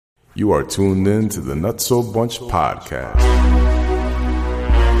You are tuned in to the Nutso Bunch podcast.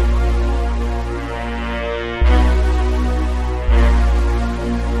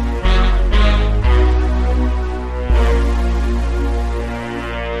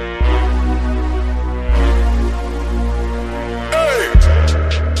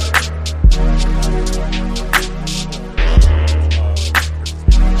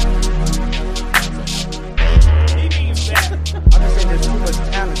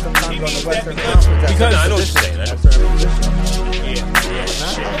 Because I know what you're saying.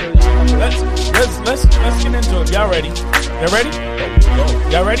 Let's get into it. Y'all ready? Y'all ready?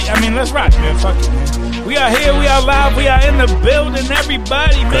 Y'all ready? I mean, let's rock, man. Fuck it, man. We are here. We are live. We are in the building.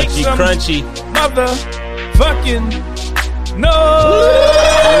 Everybody make some crunchy motherfucking noise.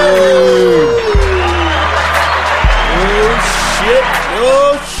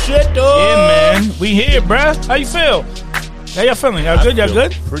 Oh shit! Yeah, man. We here, bruh. How you feel? How y'all feeling? Y'all good? Y'all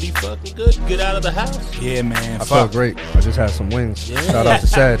good? Pretty fucking good. Get out of the house. Yeah, man. I felt great. I just had some wings. Yeah. Shout out to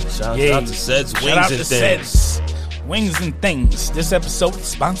Sed. Shout out to Sed's Wings Shout out and to Things. Sed's Wings and Things. This episode is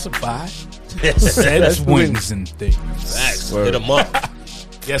sponsored by Sed's Wings and Things. Facts. Hit him up.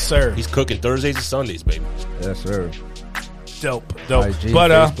 Yes, sir. He's cooking Thursdays and Sundays, baby. Yes, sir. Dope. IG,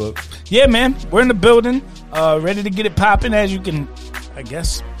 but Facebook. yeah, man, we're in the building, ready to get it popping. As you can, I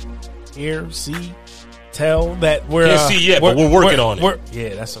guess, hear, see, tell that we're can't see yet, but we're working on it.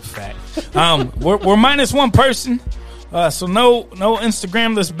 Yeah, that's a fact. We're minus one person, so no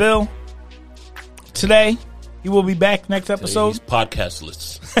Instagramless Bill today. He will be back next episode. He's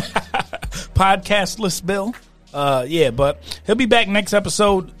podcastless. Podcastless Bill. Yeah, but he'll be back next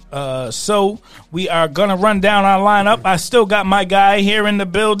episode. So we are gonna run down our lineup. I still got my guy here in the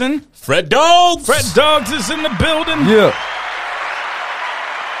building. Fred Dogs. Fred Dogs is in the building. Yeah.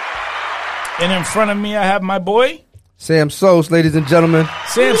 And in front of me, I have my boy Sam Sos, ladies and gentlemen.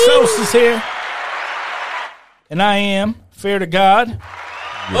 Sam Sos is here, and I am fair to God.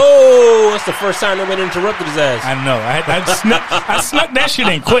 Oh, that's the first time nobody interrupted his ass. I know. I snuck that shit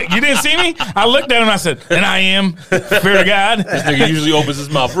in quick. You didn't see me? I looked at him and I said, and I am fair to God. This nigga usually opens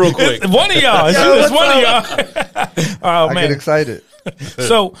his mouth real quick. One of y'all. It's one of y'all. Oh, man. I get excited.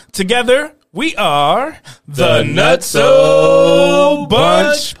 So, together, we are the Nutso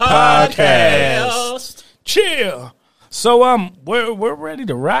Bunch Podcast. Chill. So, we're ready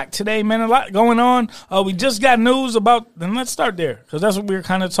to rock today, man. A lot going on. We just got news about, and let's start there, because that's what we were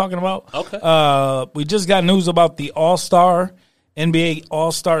kind of talking about. Okay. We just got news about the NBA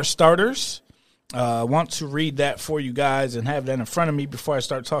All-Star starters. I want to read that for you guys and have that in front of me before I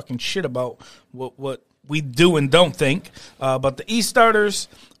start talking shit about what we do and don't think. But the East starters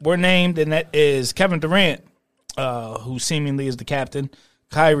were named, and that is Kevin Durant, who seemingly is the captain,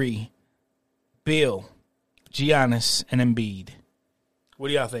 Kyrie, Beal, Giannis, and Embiid. What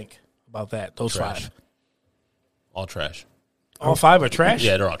do y'all think about that? Those Trash. five. All trash. All five are trash?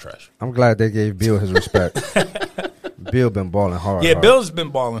 Yeah, they're all trash. I'm glad they gave Bill his respect. Bill been balling hard. Yeah, Bill's been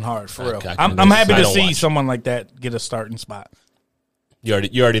balling hard, for real. I'm happy to see someone like that get a starting spot. You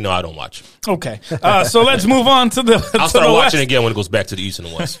already know I don't watch. Okay. So let's move on to the I'll start watching again when it goes back to the East and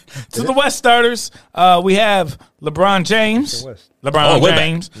the West. To the West starters, we have LeBron James.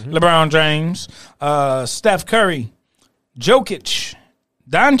 LeBron James. Steph Curry. Jokic.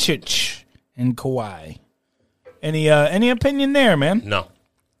 Doncic. And Kawhi. Any opinion there, man? No.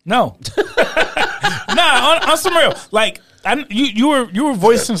 Nah, on some real. Like, you were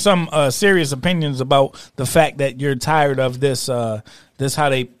voicing some serious opinions about the fact that you're tired of this how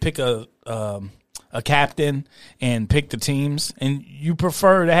they pick a captain and pick the teams, and you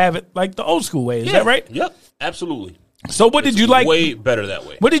prefer to have it like the old school way. Is that right? Yep, absolutely. So what did you like? Way better that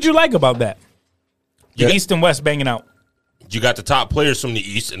way. What did you like about that? East and West banging out. You got the top players from the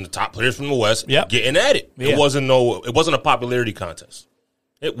East and the top players from the West getting at it. Yeah. It wasn't a popularity contest.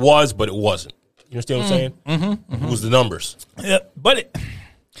 It was, but it wasn't. You understand what I'm saying? Mm-hmm. It was the numbers. Yeah, but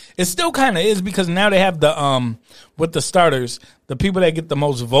it still kind of is, because now they have the with the starters, the people that get the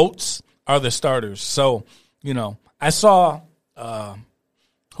most votes are the starters. So, I saw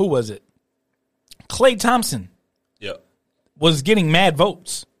who was it? Klay Thompson. Yep. Was getting mad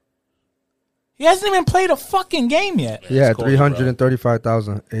votes. He hasn't even played a fucking game yet. Yeah,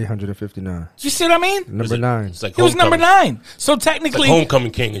 335,859. You see what I mean? Number 9. It's like He was number 9. So technically, it's like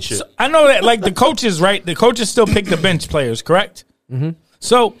homecoming king and shit. So I know that, like, the coaches, right? The coaches still pick the bench players, correct? Mm-hmm.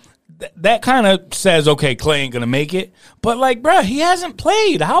 So that kind of says, okay, Klay ain't gonna make it. But like, bruh, he hasn't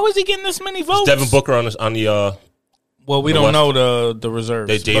played. How is he getting this many votes? Devin Booker on the. Well, we don't know the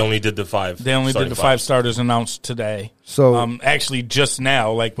reserves. They only did the 5. They only did the 5 starters announced today. So actually just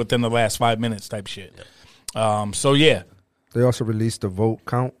now, like within the last 5 minutes type shit. So yeah. They also released the vote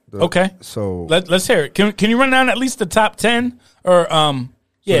count. Okay. So Let's hear it. Can you run down at least the top 10 or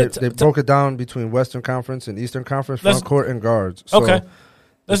yeah? they broke it down between Western Conference and Eastern Conference, front court and guards. So Okay.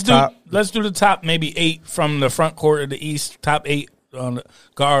 Let's top- do the top maybe 8 from the front court of the East. Top 8 on the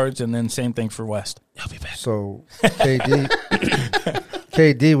guards, and then same thing for West. I'll be back. So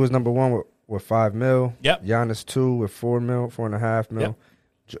KD was number 1 with $5 million. Yep. Giannis 2 with $4 million, $4.5 million.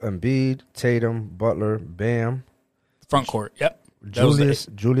 Embiid, Tatum, Butler, Bam, Front court. Yep. That was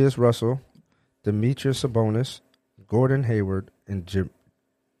the- Julius Russell, Demetrius Sabonis, Gordon Hayward, and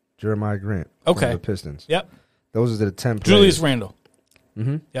Jeremiah Grant. Okay. From the Pistons. Yep. Those are the 10 players. Julius Randle.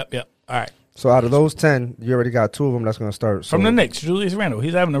 Mm-hmm. Yep. All right. So out of those 10, you already got 2 of them that's going to start. So, From the Knicks, Julius Randle.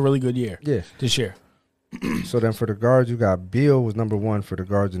 He's having a really good year. Yeah. This year. So then for the guards, you got Beal was number 1 for the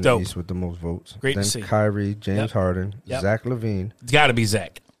guards in Dope. the East with the most votes. Great to then see. Kyrie, James Yep. Harden, Yep. Zach LaVine, It's got to be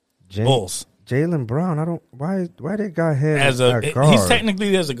Zach. Bulls. Jaylen Brown. I don't why they got him As at guard. he's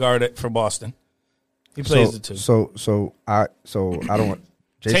technically as a guard for Boston. He plays the 2. So I don't want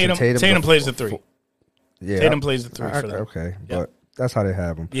Jason Tatum plays the 3. Yeah, Tatum plays the 3 for them. Okay, but that's how they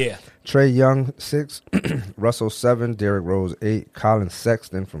have him. Yeah. Trae Young 6, Russell 7, Derrick Rose 8, Colin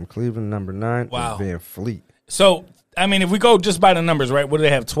Sexton from Cleveland number 9, Wow. and Van Fleet. So, I mean, if we go just by the numbers, right? What do they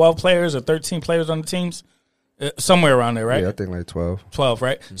have? 12 players or 13 players on the teams? Somewhere around there, right? Yeah, I think like 12. 12,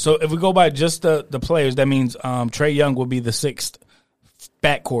 right? So if we go by just the players, that means Trae Young will be the 6th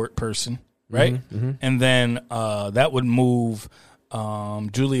backcourt person, right? Mm-hmm. And then that would move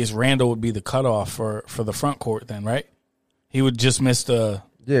Julius Randle would be the cutoff for the front court then, right? He would just miss the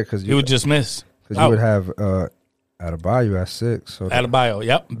Yeah, because he would just miss. you would have Adebayo at 6. So Adebayo,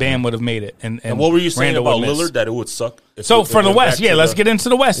 yep. Bam would have made it. And what were you saying Randle about would miss. Lillard? That it would suck? So for the West, yeah, let's get into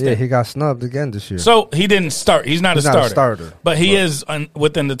the West yeah, then. he got snubbed again this year. So he didn't start. He's not He's a not starter. a starter. But he is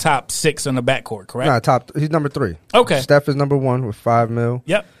within the top 6 in the backcourt, correct? He's number 3. Okay. Steph is number 1 with $5 million.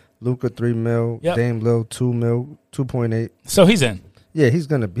 Yep. Luka $3 million. Yep. Dame Lil $2 million, 2.8. So he's in. Yeah, he's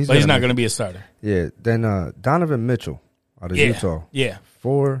gonna. But he's not going to be a starter. Yeah. Then Donovan Mitchell out of Yeah. Utah. Yeah.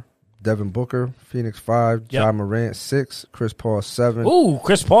 4. Devin Booker, Phoenix 5. Yep. John Morant 6. Chris Paul 7. Ooh,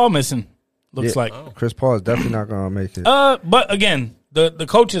 Chris Paul missing. Looks Yeah. like. Chris Paul is definitely not gonna make it. But again, the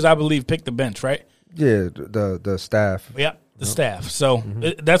coaches I believe picked the bench, right? Yeah, the staff. Yeah, the staff. So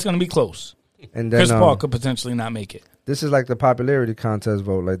that's going to be close. And then Chris Paul could potentially not make it. this is like the popularity contest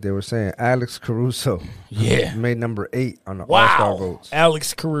vote, like they were saying. Alex Caruso, Yeah. made number 8 on the All-Star Wow, votes,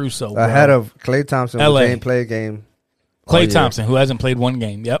 Alex Caruso bro. ahead of Klay Thompson, LA. who didn't play a game. Klay all year. Thompson, who hasn't played one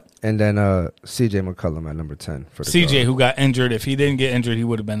game. Yep. And then C.J. McCollum at number 10 for the CJ, guard. who got injured. If he didn't get injured, he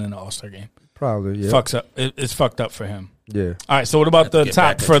would have been in the All-Star game. Probably, yeah. Fucks up. It's fucked up for him. Yeah. All right. So what about the get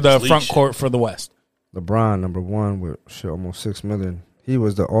top back for into the this front league court for the West? LeBron, number 1 with almost $6 million. He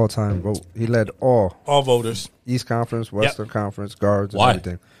was the all-time vote. He led all All voters. East Conference, Western Conference, guards, and Why?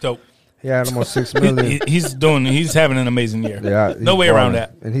 everything. Dope. He had almost $6 million. He's having an amazing year. Yeah, No he's way around balling.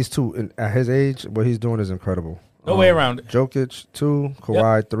 that. And he's at his age, what he's doing is incredible. No way around it. Jokic 2,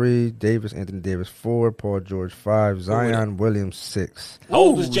 Kawhi 3, Anthony Davis 4, Paul George 5, Zion Williams 6. How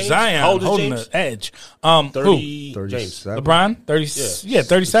old is Ooh, James? Zion How old is holding James? the edge. Who? 30. James. 37. LeBron?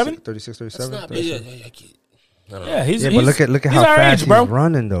 37? 36, That's 37. not bad. 37. I can't- I don't know. Yeah, he's Yeah, but look at he's how our fast age, bro. he's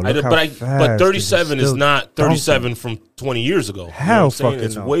running though. Look how But fast 37 he's is still not 37 dunking. from 20 years ago. You know Hell what I'm saying? fucking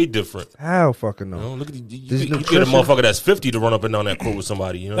It's no. way different. How fucking no? You know, look at This you get a nutrition- motherfucker that's 50 to run up and down that court with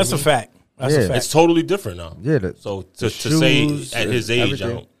somebody. You know That's a what I mean? fact. That's Yeah. a fact. It's totally different now. Yeah, So the to say shoes at his and age,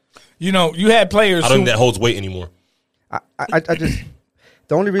 everything. You know, you had players I don't who think that holds weight anymore. I just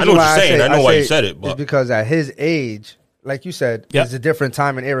the only reason know what why you're saying. say, I know why you say said it, is but- because at his age, like you said, Yep. it's a different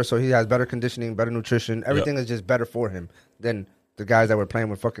time and era, so he has better conditioning, better nutrition. Everything is just better for him than the guys that were playing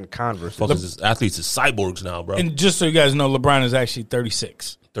with fucking Converse. Fuckers is athletes is cyborgs now, bro. and just so you guys know, LeBron is actually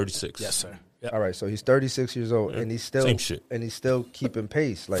 36. 36. Yes, sir. Yep. All right, so he's 36 years old, and he's still Same shit. and he's still keeping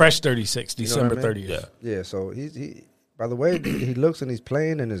pace. Like, Fresh 36, know December what I mean? 30th. Yeah. yeah. So he by the way he looks and he's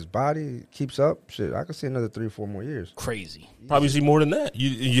playing and his body keeps up. Shit, I could see another 3-4 more years. Crazy. Probably see more than that.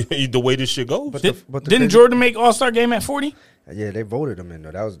 You the way this shit goes. But Didn't crazy- Jordan make All-Star game at 40? Yeah, they voted him in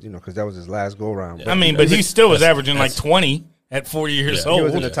though. That was because that was his last go round. I mean, but he still was avraging like 20 at 40 years Yeah. old. he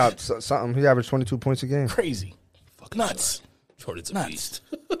was in the top something. He averaged 22 points a game. Crazy. Nuts. Jordan's a Nuts. beast.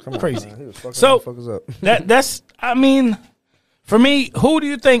 Come on, Crazy. man. He was fucking So- motherfuckers up. That's, I mean, for me, who do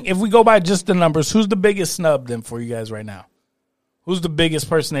you think, if we go by just the numbers, who's the biggest snub then for you guys right now? Who's the biggest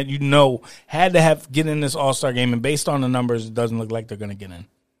person that you know had to get in this All-Star game, and based on the numbers, it doesn't look like they're going to get in?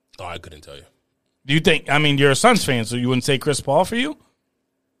 Oh, I couldn't tell you. Do you think, I mean, you're a Suns fan, so you wouldn't say Chris Paul for you?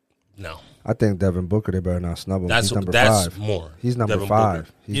 No. I think Devin Booker, they better not snub him. That's He's number that's 5. more. He's number Devin 5. Booker.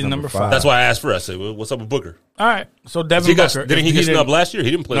 He's number 5. That's why I asked first. I said, well, what's up with Booker? All right. So Devin He Booker. didn't he get snubbed last year? He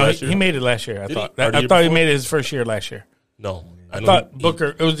didn't play No, last year. he made it last year. I Did thought. he? Or the I year thought he before? made it his first year last year. No. I thought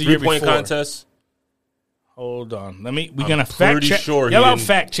Booker. It was the year before. 3-point contest. Hold on. We're gonna fact pretty check. sure he Yell out didn't.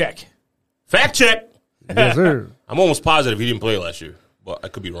 fact check. Fact check. Yes, sir. I'm almost positive he didn't play last year, but I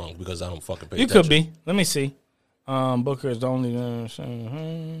could be wrong because I don't fucking pay You attention. could be. Let me see. Booker is the only.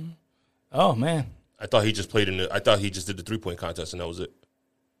 Oh man. I thought he just played in the. I thought he just did the 3-point contest and that was it.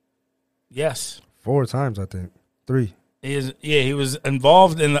 Yes. 4 times, I think. 3. He was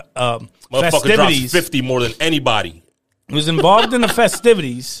involved in the Motherfucker drops festivities. 50 more than anybody. He was involved in the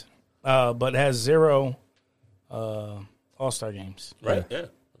festivities, but has 0 All-Star games. Right? Yeah.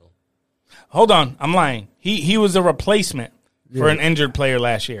 Hold on, I'm lying. He was a replacement for an injured player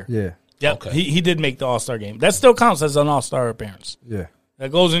last year. Yeah. Yep, Okay. he did make the All-Star game. That still counts as an All-Star appearance. Yeah.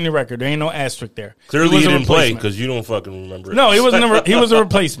 That goes in your record. There ain't no asterisk there. Clearly was he a didn't play replacement. because you don't fucking remember it. No, he wasn't. He was a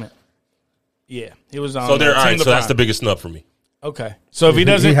replacement. Yeah, he was on. So there. All Team right. So that's LeBron. the biggest snub for me. Okay, so if he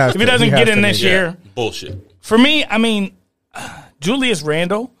doesn't, has if he to- doesn't he get has in to this make it. year, Bullshit. for me, I mean, Julius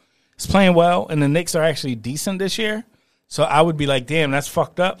Randle is playing well, and the Knicks are actually decent this year. So I would be like, damn, that's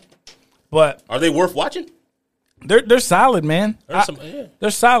fucked up. But Are they worth watching? they're solid, man. Yeah.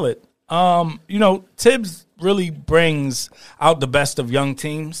 They're solid. Tibbs really brings out the best of young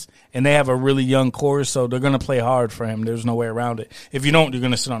teams, and they have a really young core, so they're going to play hard for him. There's no way around it. If you don't, you're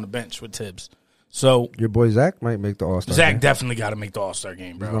going to sit on the bench with Tibbs. So Your boy Zach might make the All-Star Zach game. definitely got to make the All-Star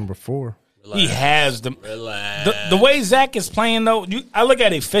game, bro. Number 4. He has Relax. the way Zach is playing though. I look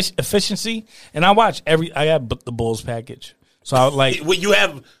at efficiency, and I watch I got the Bulls package, so I like What you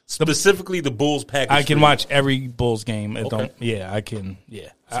have specifically the Bulls package. I can for you. watch every Bulls game. It Okay. don't. Yeah, I can. Yeah,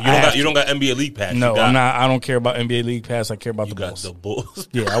 So you don't got NBA League Pass. No, you got, I'm not. I don't care about NBA League Pass. I care about You the got Bulls. the Bulls.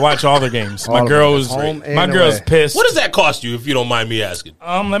 Yeah, I watch all their games. All My of girl's them, home and my girl's away. pissed. What does that cost you if you don't mind me asking?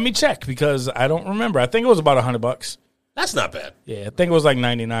 Let me check because I don't remember. I think it was about $100. That's not bad. Yeah, I think it was like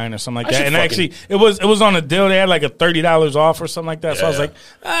 99 or something like I that. should And fucking- actually, it was on a deal. They had like a $30 off or something like that. So I was Yeah.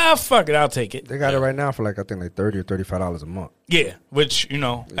 like, fuck it, I'll take it. They got it right now for like $30 or $35 a month. Yeah, which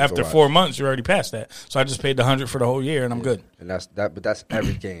after watch. 4 months, you're already past that. So I just paid the $100 for the whole year, and I'm good. And that's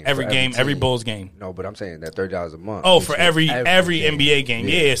every game. Every for game, every team. Bulls game. No, but I'm saying that $30 a month. Oh, is for every game. NBA game.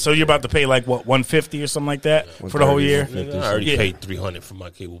 Yeah. So you're about to pay like what, $150 or something like that for the whole year. I already Yeah. paid $300 for my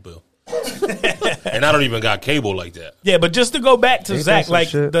cable bill, and I don't even got cable like that. Yeah, but just to go back to Ain't that Zach, some like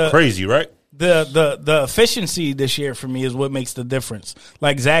shit? Crazy, right? the efficiency this year for me is what makes the difference.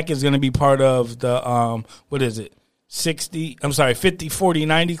 Like Zach is going to be part of the what is it? 50, 40,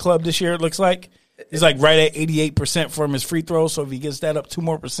 90 club this year. It looks like he's like right at 88% from his free throws. So if he gets that up 2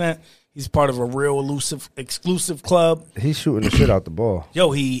 more %, he's part of a real exclusive club. He's shooting the shit out the ball.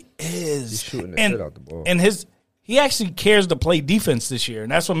 Yo, he is. He's shooting the shit out the ball. And he actually cares to play defense this year,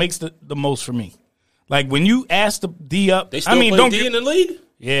 and that's what makes the most for me. Like when you ask the D up, They still play don't D in the league.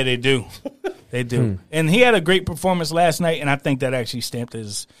 yeah, they do. They do. And he had a great performance last night, and I think that actually stamped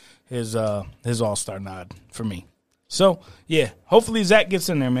his All-Star nod for me. So, yeah, hopefully Zach gets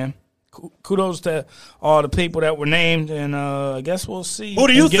in there, man. Kudos to all the people that were named, and I guess we'll see. Who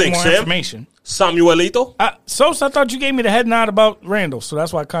do you and get think, more Sam? information. Samuelito. Sos, I thought you gave me the head nod about Randall, so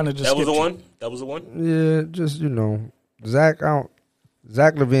that's why I kind of just That was the skipped one. That was the one. Yeah, just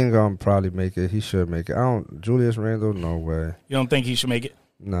Zach LaVine gonna probably make it. He should make it. Julius Randle, no way. You don't think he should make it?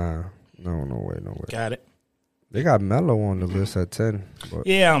 Nah, no way. Got it. They got Melo on the list at 10, but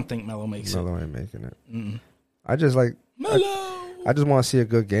Yeah, I don't think Melo makes it. Melo ain't making it. I just like Melo. I just want to see a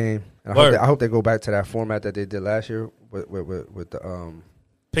good game. And I hope they go back to that format that they did last year with the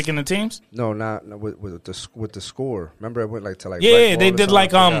Picking the teams? no, not with the score. Remember it went like to like Yeah, black ball they or did something?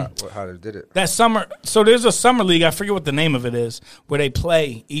 like, I forgot how they did it. That summer, so there's a summer league. I forget what the name of it is, where they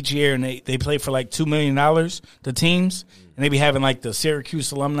play each year, and they play for like $2 million. The teams, and they be having like the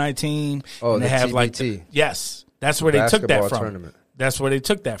Syracuse alumni team. Oh, and they the have like TBT. yes, that's where they took that Basketball from. tournament. That's where they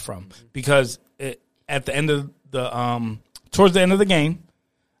took that from because at the end of the towards the end of the game,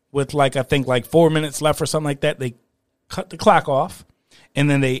 with like I think like 4 minutes left or something like that, they cut the clock off. And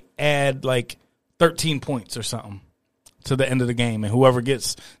then they add like 13 points or something to the end of the game. And whoever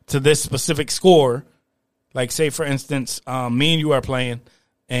gets to this specific score, like say for instance, me and you are playing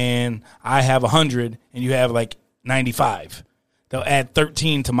and I have 100 and you have like 95. They'll add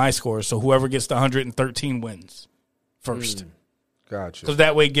 13 to my score. So whoever gets the 113 wins first. Gotcha. Because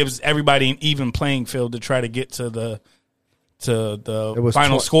that way it gives everybody an even playing field to try to get to the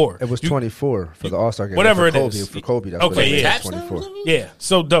final score. It was 24 for the All-Star game. Whatever for it Kobe, is. For Kobe, that's Okay, what they made yeah. it 24. Yeah,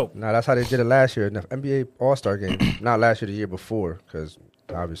 so dope. Nah, that's how they did it last year in the NBA All-Star game. Not last year, the year before, because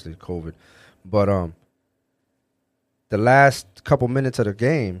obviously COVID. But the last couple minutes of the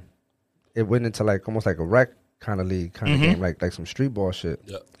game, it went into like almost like a rec kind of league kind of game, like some street ball shit.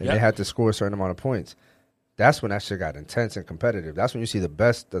 Yep. And they had to score a certain amount of points. That's when that shit got intense and competitive. That's when you see the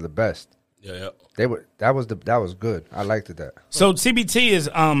best of the best. Yeah. That was good. I liked it that. So CBT is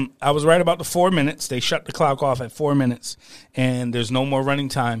I was right about the 4 minutes. They shut the clock off at 4 minutes, and there's no more running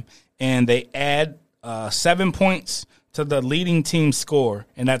time. And they add 7 points to the leading team score,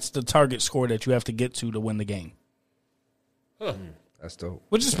 and that's the target score that you have to get to win the game. Huh. That's dope.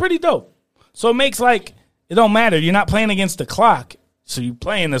 Which is pretty dope. So it makes like it don't matter. You're not playing against the clock. So you're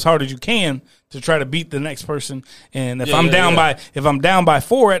playing as hard as you can to try to beat the next person. And if I'm down by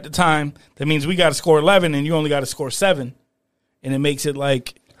 4 at the time, that means we got to score 11 and you only got to score 7. And it makes it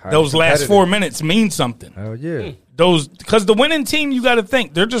like those last 4 minutes mean something. Oh yeah. Because the winning team, you got to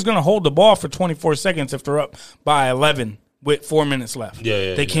think they're just going to hold the ball for 24 seconds if they're up by 11 with 4 minutes left.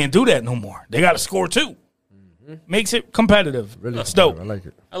 They can't do that no more. They got to score 2. Makes it competitive. Really It's dope. I like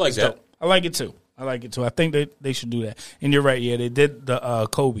it. I like that. Dope. I like it too. I think they should do that. And you're right. Yeah, they did the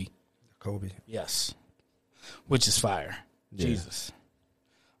Kobe. Yes. Which is fire. Yeah. Jesus.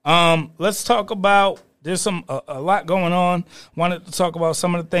 Let's talk about, there's a lot going on. Wanted to talk about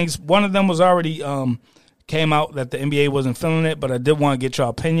some of the things. One of them was already came out that the NBA wasn't feeling it, but I did want to get your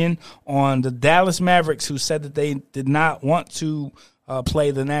opinion on the Dallas Mavericks, who said that they did not want to play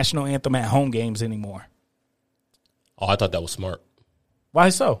the national anthem at home games anymore. Oh, I thought that was smart. Why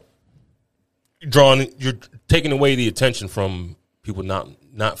so? You're taking away the attention from people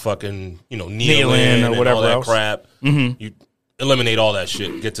not fucking, kneeling or whatever all that else. crap. Mm-hmm. You eliminate all that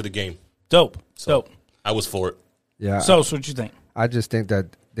shit. Get to the game. Dope. I was for it. Yeah. So what you think? I just think that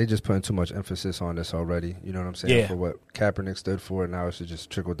they just putting too much emphasis on this already. You know what I'm saying? Yeah. For what Kaepernick stood for, and now it should just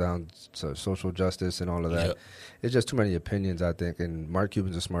trickle down to social justice and all of that. Yep. It's just too many opinions, I think. And Mark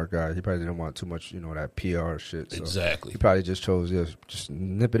Cuban's a smart guy. He probably didn't want too much, that PR shit. So Exactly. He probably just chose, just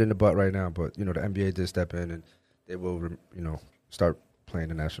nip it in the butt right now. But, the NBA did step in, and they will, start playing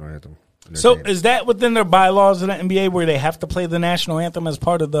the national anthem. So is that within their bylaws of the NBA where they have to play the national anthem as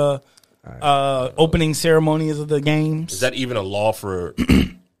part of the opening ceremonies of the games? Is that even a law for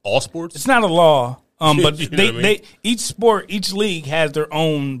all sports? It's not a law, but You know what I mean? each sport, each league has their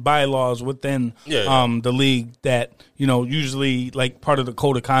own bylaws within the league that, usually like part of the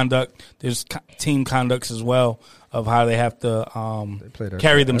code of conduct. There's team conducts as well of how they have to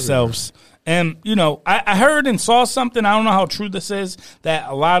carry themselves. And, I heard and saw something, I don't know how true this is, that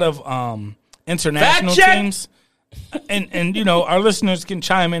a lot of international teams, and our listeners can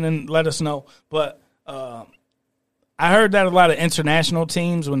chime in and let us know, but I heard that a lot of international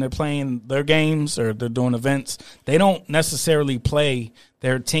teams, when they're playing their games or they're doing events, they don't necessarily play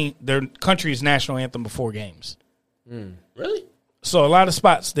their country's national anthem before games. Really? So a lot of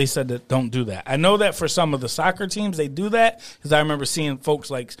spots, they said that don't do that. I know that for some of the soccer teams, they do that because I remember seeing folks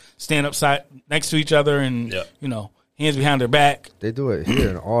like stand upside next to each other and, hands behind their back. They do it here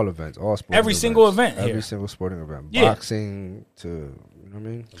in all events, all sports. Every single event here. Every single sporting event. Yeah. Boxing to, you know what I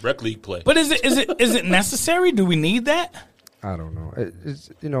mean? Rec league play. But is it necessary? Do we need that? I don't know.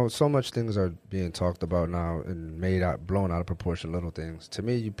 It's so much things are being talked about now and blown out of proportion. Little things. To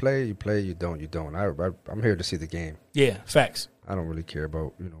me, you play, you don't, you don't. I'm here to see the game. Yeah, facts. I don't really care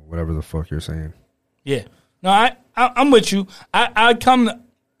about whatever the fuck you're saying. Yeah, no, I'm with you. I come to.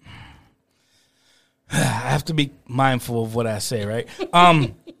 I have to be mindful of what I say, right?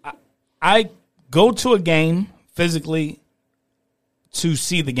 I go to a game physically to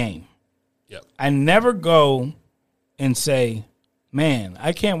see the game. Yep. I never go and say, man,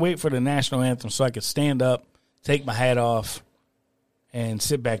 I can't wait for the national anthem so I could stand up, take my hat off, and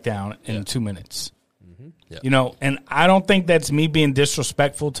sit back down in 2 minutes. Yeah. And I don't think that's me being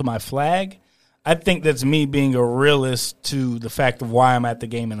disrespectful to my flag. I think that's me being a realist to the fact of why I'm at the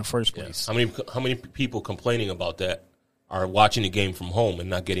game in the first place. Yeah. How many people complaining about that are watching the game from home and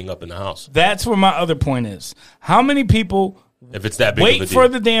not getting up in the house? That's where my other point is. How many people if it's that big wait of a deal. for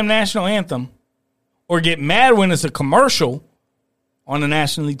the damn national anthem or get mad when it's a commercial on a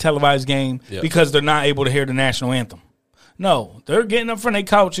nationally televised game because they're not able to hear the national anthem? No, they're getting up from their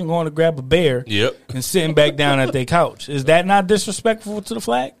couch and going to grab a beer and sitting back down at their couch. Is that not disrespectful to the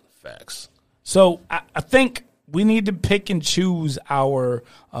flag? Facts. So I think we need to pick and choose our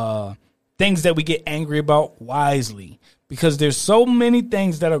things that we get angry about wisely, because there's so many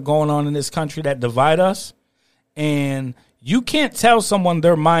things that are going on in this country that divide us, and you can't tell someone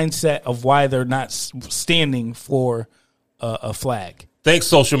their mindset of why they're not standing for a flag. Thanks,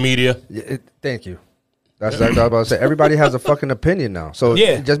 social media. Thank you. That's what I was about to say. Everybody has a fucking opinion now. So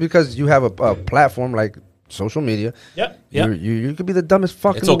just because you have a platform like social media. Yep. You could be the dumbest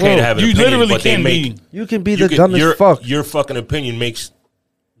fuck It's in the okay world. to have an You opinion, literally but they can make be. You can be the dumbest fuck. Your fucking opinion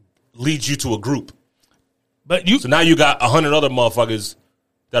leads you to a group. But you So now you got 100 other motherfuckers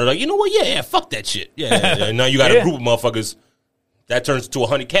that are like, you know what? Yeah, fuck that shit. Yeah. And now you got Yeah. a group of motherfuckers that turns to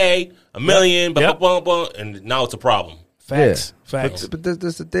 100K, a million, blah, Yep. blah, blah, blah, and now it's a problem. facts. Yeah. Facts. But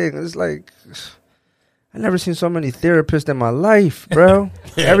that's the thing. It's like I never seen so many therapists in my life, bro.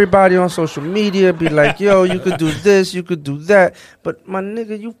 Everybody on social media be like, "Yo, you could do this, you could do that," but my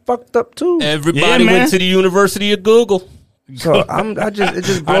nigga, you fucked up too. Everybody man. went to the University of Google. So it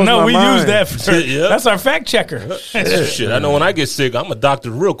just blows I know my we mind. use that for Yeah. that's our fact checker. Shit, I know when I get sick, I'm a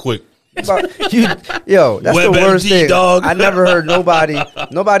doctor real quick. But yo, that's the WebMD, worst thing. dog. I never heard nobody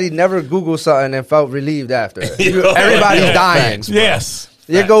never Googled something and felt relieved after. Everybody's dying. Facts. Yes.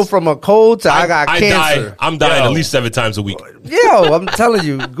 You go from a cold to I got cancer. I'm dying Yo. at least 7 times a week. Yo, I'm telling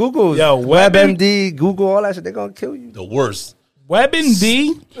you, Google, Yo, WebMD, Google, all that shit, they're gonna kill you. The worst.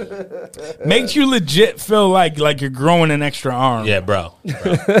 WebMD makes you legit feel like you're growing an extra arm. Yeah, bro.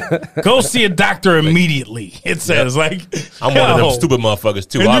 Go see a doctor immediately. It says like I'm one of them yo. stupid motherfuckers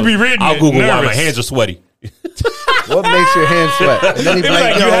too. And you I'll, be reading I'll it Google why my nervous. hands are sweaty. What makes your hands sweat? And then he's It's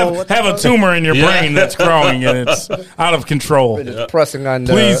like, like you yo, what have a tumor in your Yeah. brain that's growing and it's out of control. the pressing on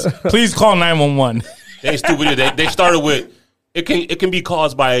the... Please call 911. They ain't stupid. They started with it can be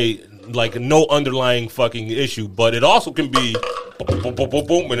caused by like no underlying fucking issue, but it also can be boom, boom, boom, boom,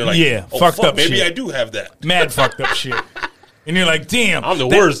 boom, and they're like, Yeah, oh, fucked fuck, up maybe shit. I do have that. Mad fucked up shit. And you're like, damn. I'm the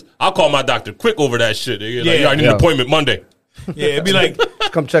worst. I'll call my doctor quick over that shit. Nigga. Like, Yeah. I need Yeah. an appointment Monday. Yeah, it'd be like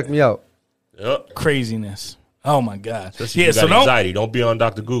Come check me out. Yep. craziness. Oh my god. Especially Yeah, if you so got don't. anxiety. Don't be on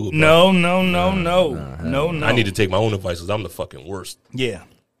Dr. Google. Bro. No. I need to take my own advice because I'm the fucking worst. Yeah.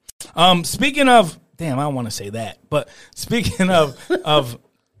 Speaking of, damn, I don't want to say that, but speaking of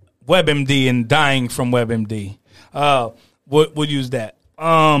WebMD and dying from WebMD, we'll use that.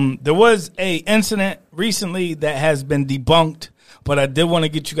 There was a incident recently that has been debunked, but I did want to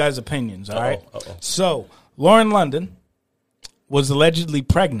get you guys' opinions. All right. Uh-oh. So Lauren London was allegedly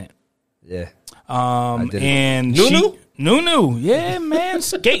pregnant. Yeah. And Nunu? Nunu, yeah, man,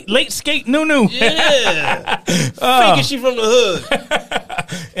 late skate Nunu. Yeah. Thinking she from the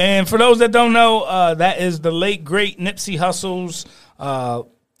hood. And for those that don't know, that is the late great Nipsey Hussle's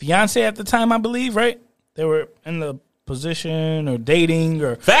fiance at the time, I believe. Right? They were in the position or dating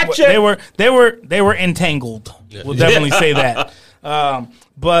or Fact check. They were entangled. We'll definitely say that.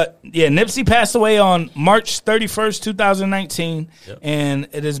 But yeah, Nipsey passed away on March 31st, 2019, and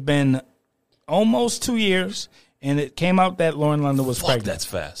it has been almost 2 years. And it came out that Lauren London was Fuck, pregnant. that's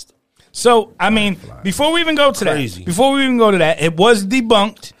fast. So, I mean, before we even go to Crazy. that, it was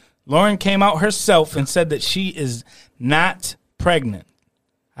debunked. Lauren came out herself and said that she is not pregnant.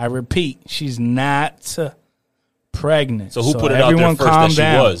 I repeat, she's not pregnant. So who put it out there first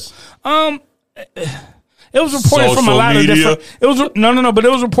that she was? It was reported from a Social lot media? of different. It was no, but it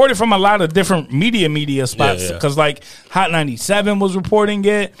was reported from a lot of different media spots Yeah. because like Hot 97 was reporting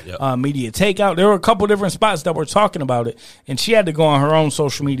it, Yep. Media Takeout. There were a couple different spots that were talking about it, and she had to go on her own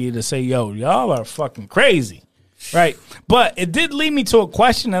social media to say, "Yo, y'all are fucking crazy," right? But it did lead me to a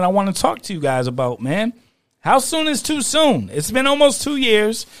question that I want to talk to you guys about, man. How soon is too soon? It's been almost 2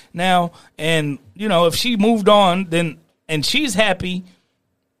 years now, and you know if she moved on, then and she's happy,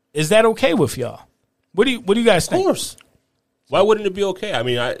 is that okay with y'all? What do you guys Of think? course. Why wouldn't it be okay? I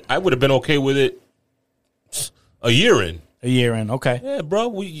mean, I would have been okay with it a year in. A year in, okay. Yeah, bro.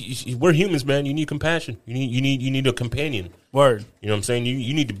 We're humans, man. You need compassion. You need a companion. Word. You know what I'm saying?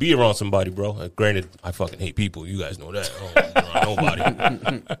 You need to be around somebody, bro. Granted, I fucking hate people. You guys know that. I don't know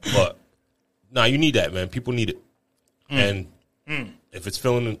nobody. But nah, you need that, man. People need it. And if it's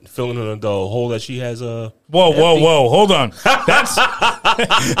filling the hole that she has, Whoa! Hold on. That's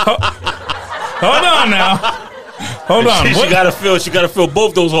hold on now. Hold on. she gotta fill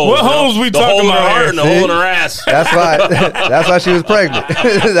both those holes. What holes we the talking hole in her about heart here? and the hole in her ass. That's why she was pregnant.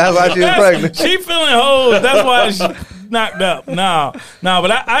 That's why she was pregnant. She feeling hoes. That's why she's knocked up. No,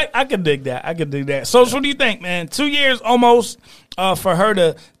 but I could dig that. I could dig that. So what do you think, man? 2 years almost for her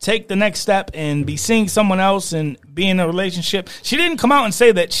to take the next step and be seeing someone else and be in a relationship. She didn't come out and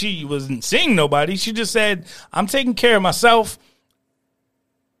say that she wasn't seeing nobody. She just said, "I'm taking care of myself.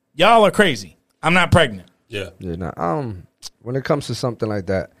 Y'all are crazy. I'm not pregnant." Yeah. Yeah, nah, when it comes to something like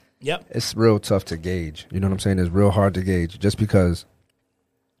that, Yep. it's real tough to gauge. You know what I'm saying? It's real hard to gauge just because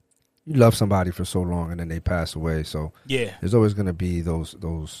you love somebody for so long and then they pass away. So Yeah. there's always going to be those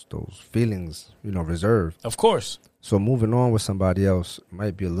feelings, reserved. Of course. So moving on with somebody else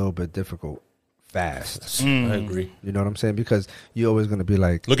might be a little bit difficult fast. I agree. You know what I'm saying? Because you're always going to be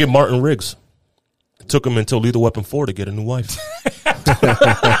like, Look at Martin Riggs. took him until Lethal Weapon 4 to get a new wife.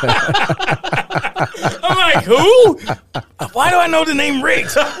 I'm like, who? Why do I know the name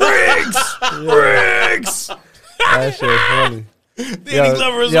Riggs? Riggs! That shit funny. Danny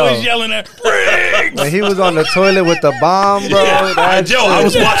Glover was always yelling at Riggs. When he was on the toilet with the bomb, bro. Joe, I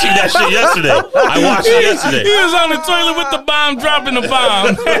was watching that shit yesterday. I watched it yesterday. He was on the toilet with the bomb, dropping the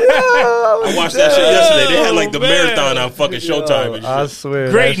bomb. I watched that shit yesterday. They had like the marathon on fucking Showtime and shit. I swear.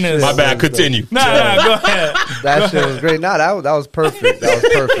 Greatness. My bad, continue. Nah, go ahead. That shit was great. Nah, that was perfect. That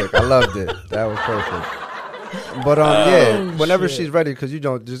was perfect. I loved it. That was perfect. But whenever she's ready, because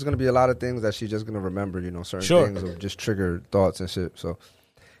there's gonna be a lot of things that she's just gonna remember. Certain things will just trigger thoughts and shit. So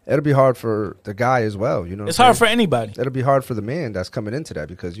it'll be hard for the guy as well. It's hard for anybody. It'll be hard for the man that's coming into that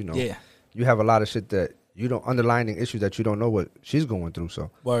because you have a lot of shit that underlining issues that you don't know what she's going through. So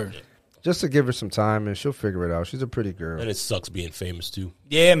word. Just to give her some time and she'll figure it out. She's a pretty girl. And it sucks being famous too.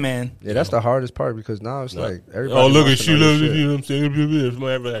 Yeah, man. Yeah, that's the hardest part because now it's like everybody. Oh, look at wants to she know loves your it. shit. You know what I'm saying?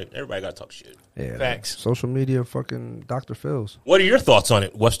 Everybody got to talk shit. Yeah, facts. Social media, fucking Dr. Phil's. What are your thoughts on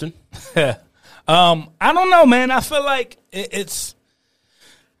it, Weston? I don't know, man. I feel like it's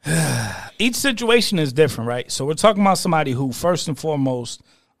each situation is different, right? So we're talking about somebody who, first and foremost,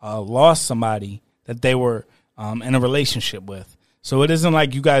 lost somebody that they were in a relationship with. So it isn't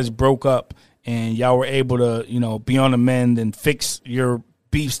like you guys broke up and y'all were able to, be on the mend and fix your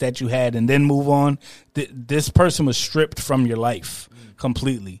beefs that you had and then move on. This person was stripped from your life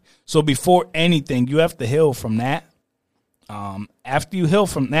completely. So before anything, you have to heal from that. After you heal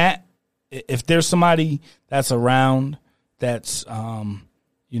from that, if there's somebody that's around that's,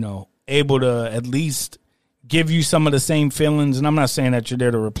 able to at least give you some of the same feelings, and I'm not saying that you're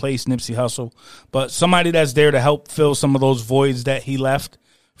there to replace Nipsey Hussle, but somebody that's there to help fill some of those voids that he left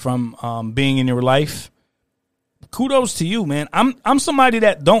from being in your life, kudos to you, man. I'm somebody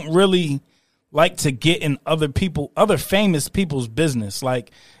that don't really like to get in other famous people's business.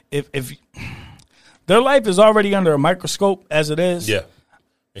 Like if their life is already under a microscope as it is. Yeah.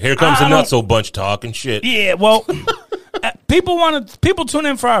 Here comes the Nutso bunch talking shit. Yeah, well, people tune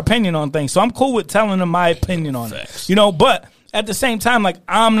in for our opinion on things, so I'm cool with telling them my opinion on Facts. it. But at the same time, like,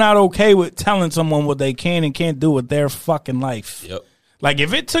 I'm not okay with telling someone what they can and can't do with their fucking life. Yep. Like,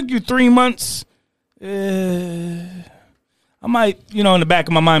 if it took you 3 months, I might, in the back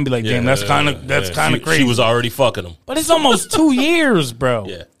of my mind be like, damn, that's kind of crazy. She was already fucking him. But it's almost 2 years, bro.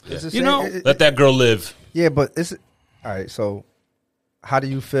 Yeah. Let that girl live. Yeah, but it's all right. So, how do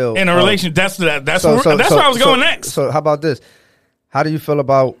you feel in a relationship? That's where I was going next. So, how about this? How do you feel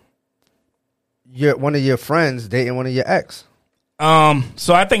about one of your friends dating one of your ex?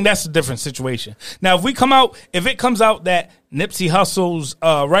 So I think that's a different situation. Now, if it comes out that Nipsey Hussle's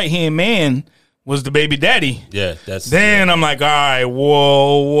right hand man was the baby daddy, then I'm like, all right,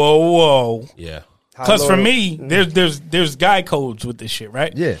 whoa. Yeah. Because for me, there's guy codes with this shit,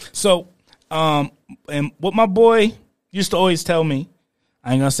 right? Yeah. So, and what my boy used to always tell me,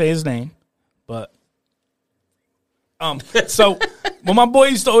 I ain't gonna say his name, but so what my boy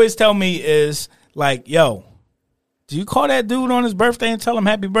used to always tell me is like, yo, do you call that dude on his birthday and tell him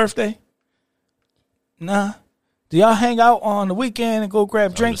happy birthday? Nah. Do y'all hang out on the weekend and go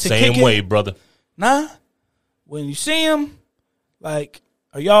grab drinks and kick it? Same way, brother. Nah. When you see him, like,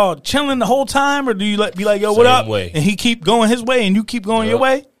 are y'all chilling the whole time, or do you be like, yo, what up? Way. And he keep going his way and you keep going your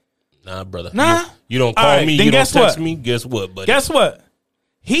way? Nah, brother. Nah. You don't call me, then you don't guess text what? me. Guess what, buddy? Guess what?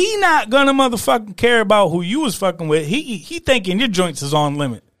 He not gonna motherfucking care about who you was fucking with. He thinking your joints is on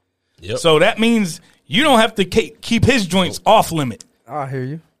limit. Yep. So that means you don't have to keep his joints off limit. I hear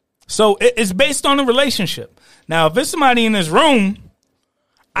you. So it's based on the relationship. Now, if it's somebody in this room,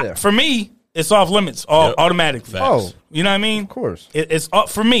 for me, it's off limits automatically. Facts. Oh, you know what I mean? of course. It's up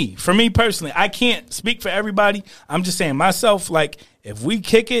for me. For me personally, I can't speak for everybody. I'm just saying myself. Like, if we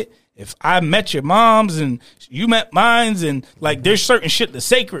kick it, if I met your moms and you met mines, and like, there's certain shit that's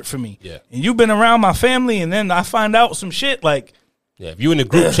sacred for me. Yeah. And you've been around my family, and then I find out some shit like. Yeah, if you in the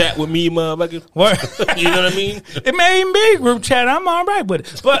group chat with me, motherfucker, you know what I mean? It may even be a group chat. I'm all right with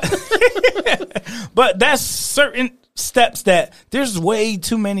it. But that's certain steps that there's way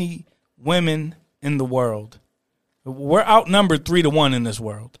too many women in the world. We're outnumbered 3-1 in this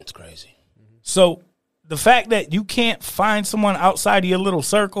world. It's crazy. So the fact that you can't find someone outside of your little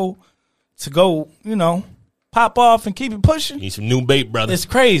circle to go, pop off and keep it pushing. Need some new bait, brother. It's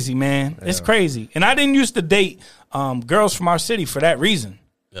crazy, man. Yeah. It's crazy. And I didn't used to date girls from our city for that reason.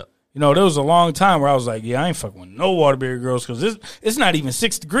 Yeah. There was a long time where I was like, yeah, I ain't fucking with no Waterbury girls because it's not even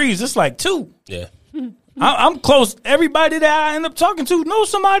 6 degrees. It's like 2. Yeah. I'm close. Everybody that I end up talking to knows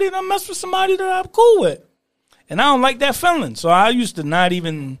somebody that I mess with somebody that I'm cool with. And I don't like that feeling. So I used to not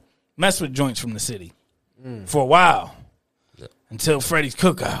even mess with joints from the city. for a while until Freddie's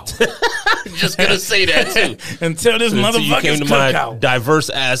cookout. Just gonna say that too. Until this Until you came motherfucker's to my cookout. diverse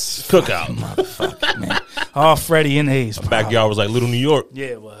ass cookout. Motherfucker, man. All Freddie and A's. Backyard was like Little New York. Yeah,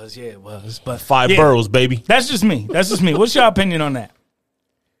 it was. Yeah, it was. But 5 yeah, boroughs, baby. That's just me. What's your opinion on that?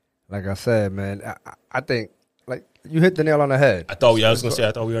 Like I said, man, I think like you hit the nail on the head. I was gonna say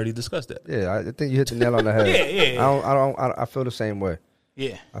I thought we already discussed that. Yeah, I think you hit the nail on the head. Yeah. I feel the same way.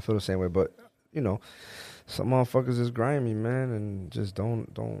 Yeah. I feel the same way. But some motherfuckers is grimy, man, and just don't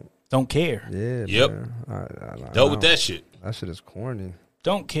care. Yeah. Yep. Man. I Dealt with that shit. That shit is corny.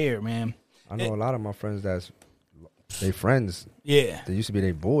 Don't care, man. I know a lot of my friends they friends. Yeah. They used to be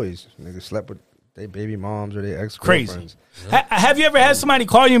their boys. Niggas slept with their baby moms or their ex Crazy. girlfriends. Have you ever had somebody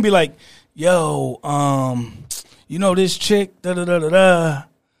call you and be like, "Yo, you know this chick? Da da da da da.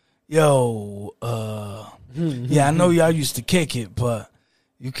 Yo, yeah, I know y'all used to kick it, but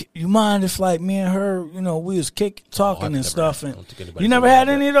you mind if like me and her, we was talking and stuff, and you never had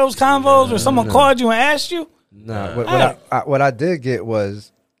any of those convos where someone called you and asked you? Nah, what I did get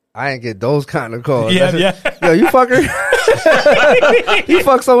was I ain't get those kind of calls. Yeah. Yo, you fucker. You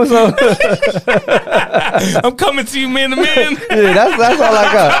fuck so and so. I'm coming to you man to man. Yeah, that's all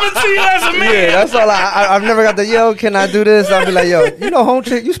I got. Coming to you as a man. Yeah, that's all I've never got the yo. Can I do this? I'll be like, yo, home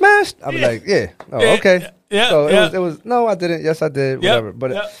chick, you smashed? I'll be like, yeah. Oh, okay. Yeah. So it was no, I didn't. Yes, I did. Whatever.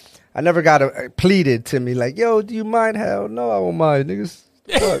 But I never got pleaded to me like, yo, do you mind? Hell no, I won't mind, niggas.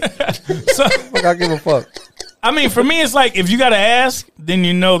 Fuck, I give a fuck. I mean, for me, it's like if you got to ask, then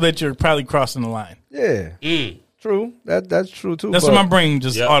you know that you're probably crossing the line. Yeah. True. That's true too. That's where my brain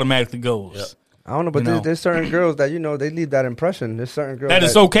just automatically goes. Yep. I don't know, but there's certain girls that they leave that impression. There's certain girls that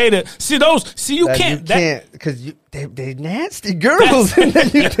it's okay to see those. See, you can't because they nasty girls. And then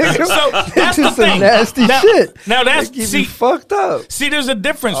you take them so that's the some thing. nasty shit. Now that's they keep you fucked up. See, there's a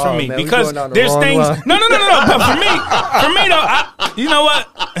difference for me man, because there's things. Line. No. But for me though, you know what?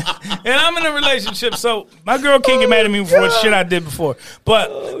 And I'm in a relationship, so my girl can't get mad at me for shit I did before.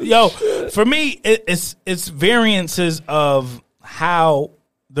 But for me, it's variances of how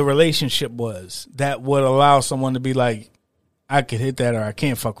the relationship was that would allow someone to be like, I could hit that or I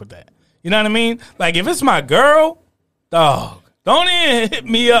can't fuck with that. You know what I mean? Like if it's my girl, dog, don't even hit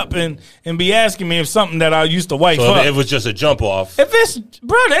me up and be asking me if something that I used to wife So up. it was just a jump off. If it's,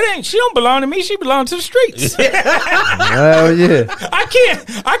 bro, she don't belong to me. She belong to the streets. Hell yeah. I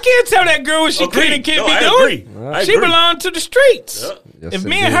can't tell that girl what she can and can't be doing. I She agree. belong to the streets. Yeah. Yes, If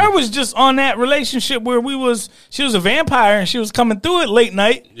me and her was just on that relationship where she was a vampire and she was coming through it late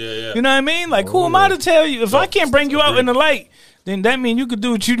night. Yeah. You know what I mean? Like, who am I to tell you? If I can't bring you out in the light, then that means you could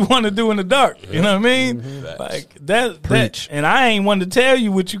do what you want to do in the dark. Yeah. You know what I mean? Mm-hmm. Like that. Preach. And I ain't one to tell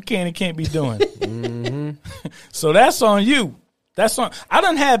you what you can and can't be doing. So that's on you. That's on. I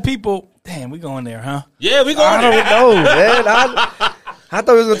done had people. Damn, we going there, huh? Yeah, we I going don't know, man. I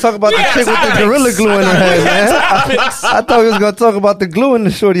thought we was gonna talk about the chick with the topics. gorilla glue in her head, man. I thought we was gonna talk about the glue in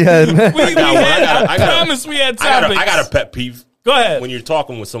the shorty head, man. I promise we had topics. I got a pet peeve. Go ahead. When you're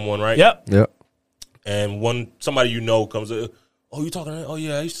talking with someone, right? Yep. Yep. And somebody comes, oh, you talking? Oh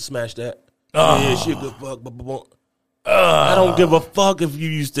yeah, I used to smash that. Yeah, she a good fuck. I don't give a fuck if you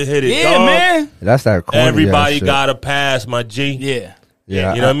used to hit it. Yeah, dog. man. That's that corny Everybody ass shit. got a pass, my G. Yeah.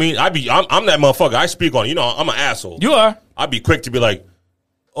 Yeah. You know what I mean? I'm that motherfucker. I speak on it. I'm an asshole. You are. I'd be quick to be like,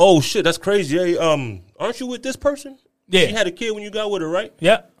 oh shit, that's crazy. Hey, aren't you with this person? Yeah. She had a kid when you got with her, right?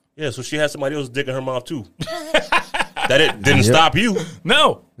 Yep. Yeah, so she had somebody else dick in her mouth too. That didn't stop you.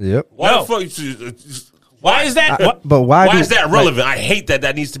 No. Yep. Why No. the fuck? Why is that? But Why why is that relevant? I hate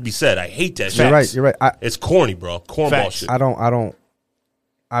that needs to be said. I hate that shit. You're right. It's corny, bro. Cornball Facts. shit.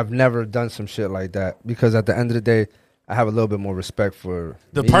 I've never done some shit like that because at the end of the day, I have a little bit more respect for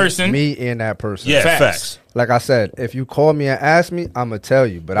The person? me and that person. Yeah, Facts. facts. Like I said, if you call me and ask me, I'm gonna tell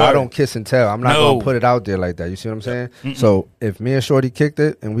you, but I Word. don't kiss and tell. I'm not No. gonna put it out there like that. You see what I'm saying? So if me and Shorty kicked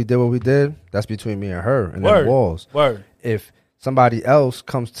it and we did what we did, that's between me and her and Word. them walls. Word. If somebody else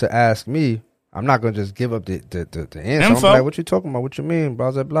comes to ask me, I'm not gonna just give up the answer. I'm Info. like, what you talking about? What you mean?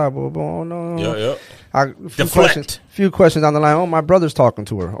 Blah blah blah blah blah. Oh, no. Yeah. Few questions down the line. Oh, my brother's talking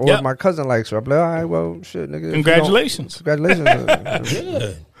to her, or Yep. my cousin likes her. I'm like, all right, well, shit, nigga. if you don't- Congratulations. Congratulations. Yeah. You know what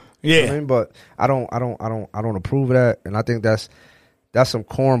I Yeah. mean? But I don't approve of that, and I think that's some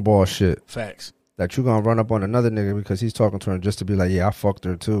cornball shit Facts. that you gonna run up on another nigga because he's talking to her just to be like, yeah, I fucked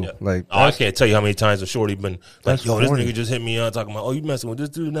her too. Yeah. Like, Oh, I can't tell you how many times a shorty been like, That's yo, this corny. nigga just hit me up talking about, oh, you messing with this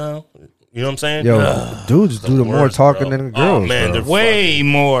dude now? You know what I'm saying? yo, dudes do the more worst, talking bro. than Oh, girls. man, bro. they're Way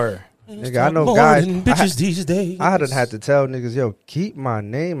more. Nigga, I know More guys. than bitches these days. I hadn't had to tell niggas, yo, keep my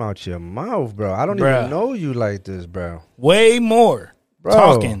name out your mouth, bro. I don't Bruh. even know you like this, bro. Way more Bro.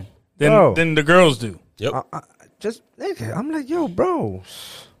 talking Bro. than the girls do. Yep. Just nigga, I'm like, yo, bro.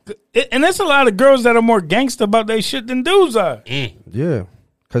 And there's a lot of girls that are more gangster about their shit than dudes are. Yeah,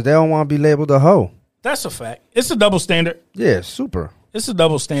 because they don't want to be labeled a hoe. That's a fact. It's a double standard. Yeah, super. It's a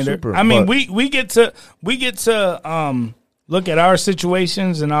double standard. Super, I mean, but- we get to look at our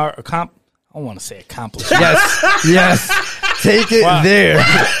situations and our I don't want to say accomplishments. Yes. Take it Wow. there.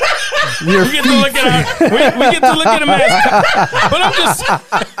 We get to look at we get to look at them as, but I'm just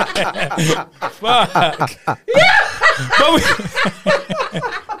fuck. But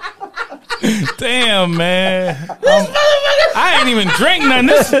damn, man, I ain't even drink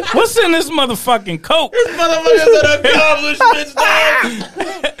nothing. What's in this motherfucking Coke? Motherfuckers an accomplishments, dog.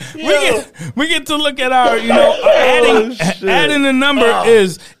 We get to look at our, adding the number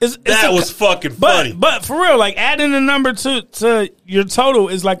is That was fucking funny. But for real, like adding the number to your total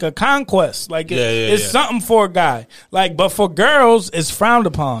is like a conquest. Like it's something for a guy. Like, but for girls, it's frowned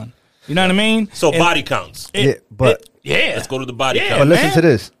upon. You know what I mean? So And body counts. let's Go to the body Yeah. count. But listen man. to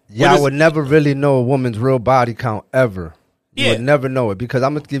this. Y'all is- would never really know a woman's real body count ever. You Yeah. would never know it because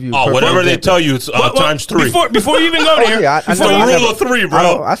I'm gonna give you. a Oh, perfect whatever they example. tell you, it's times 3. Before you even go there, Yeah, I It's know, the I rule never- of 3,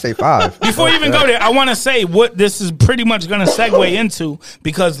 bro. I say 5. Before you even go there, I want to say what this is pretty much going to segue into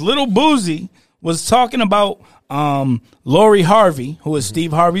because Little Boozy was talking about Lori Harvey, who is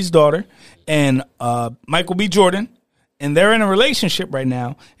Steve Harvey's daughter, and Michael B. Jordan, and they're in a relationship right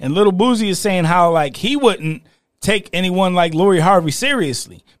now. And Little Boozy is saying how like he wouldn't take anyone like Lori Harvey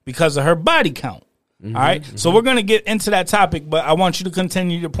seriously because of her body count. All right, so we're going to get into that topic, but I want you to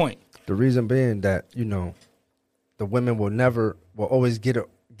continue your point. The reason being that the women will always get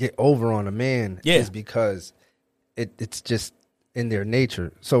over on a man is because it's just in their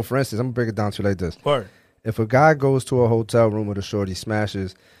nature. So, for instance, I'm gonna break it down to you like this: Word. if a guy goes to a hotel room with a shorty,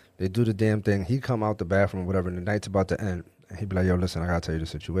 smashes, they do the damn thing. He come out the bathroom, or whatever, and the night's about to end. And he be like, "Yo, listen, I gotta tell you the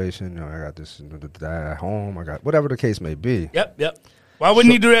situation. I got this at home. I got whatever the case may be." Yep. Why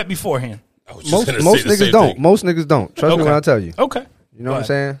wouldn't he do that beforehand? I was just Most gonna say the niggas same don't. thing. Most niggas don't. Trust me Okay. when I tell you. Okay. You know what I'm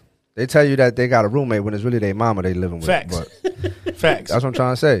saying? They tell you that they got a roommate when it's really their mama they living with. Facts. But Facts. that's what I'm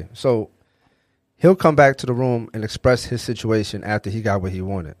trying to say. So he'll come back to the room and express his situation after he got what he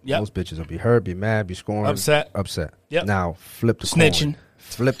wanted. Yep. Most bitches will be hurt, be mad, be scorned, Upset. Yep. Now flip the Snitching. coin.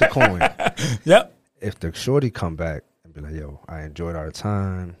 Flip the coin. Yep. If the shorty come back and be like, "Yo, I enjoyed our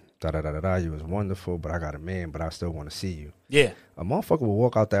time. You was wonderful, but I got a man, but I still want to see you." Yeah. A motherfucker will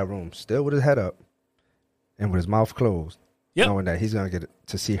walk out that room still with his head up and with his mouth closed, Yep. knowing that he's gonna get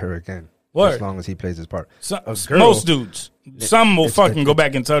to see her again Word. as long as he plays his part. Some, girl- most dudes. Some will it's- fucking go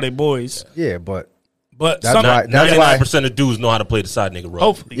back and tell their boys. Yeah, but But That's some, why- that's 99% of dudes know how to play the side nigga role.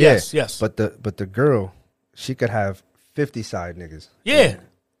 hopefully, yes. But the girl, she could have 50 side niggas, Yeah.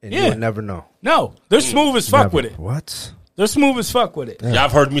 and Yeah. you would never know. No, they're smooth as fuck Never. with it. What? They're smooth as fuck with it. Y'all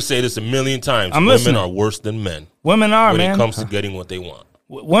have heard me say this a million times. I'm Women listening. are worse than men Women are, when man. it comes to getting what they want.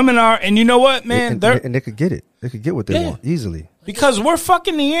 Women are, and you know what, man? and, They're and they could get it. They could get what they Yeah. want easily. because we're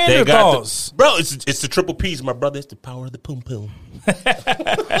fucking They got Neanderthals. bro. It's the triple P's, my brother. It's the power of the poom poom.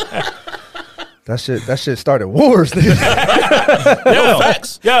 That shit started wars. nigga. Yo,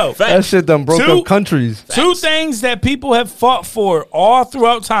 Facts. yo, That shit done broke Two- up countries. two things that people have fought for all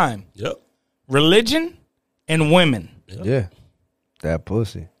throughout time: Yep. religion and women. Yeah, that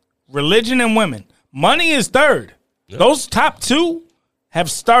pussy. Religion and women. Money is third. Those top two have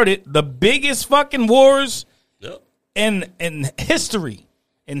started the biggest fucking wars Yep. in history.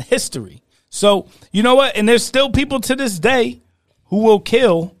 In history. So, you know what? And there's still people to this day who will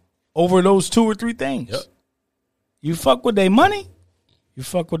kill over those 2 or 3 things. Yep. You fuck with their money, you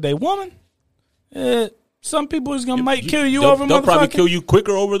fuck with their woman. Some people is gonna might kill you They'll- over They'll probably motherfucking. kill you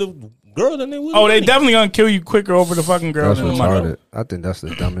quicker over the girl than they will. Oh, they money. definitely gonna kill you quicker over the fucking girl That's than the money. retarded. I think that's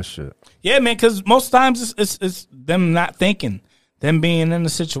the dumbest shit. Yeah, man, because most times it's them not thinking, them being in the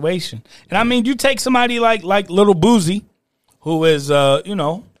situation. And I mean, you take somebody like Little Boozy, who is,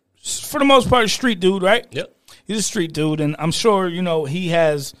 for the most part, a street dude, right? Yep. He's a street dude, and I'm sure, he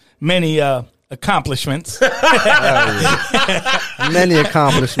has many accomplishments. Many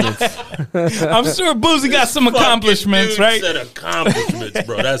accomplishments. I'm sure Boozy got some Fucking accomplishments, dude right? Said accomplishments,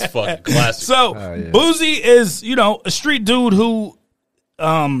 bro. That's fucking classic. So yeah. Boozy is, a street dude who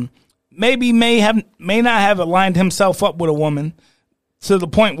maybe may not have aligned himself up with a woman to the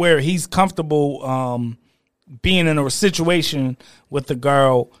point where he's comfortable being in a situation with the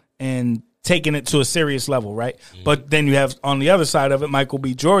girl and taking it to a serious level, right? Mm-hmm. But then you have on the other side of it Michael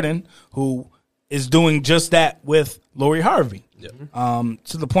B. Jordan, who is doing just that with Lori Harvey. Yep.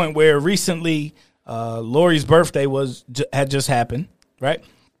 To the point where recently Lori's birthday had just happened, right?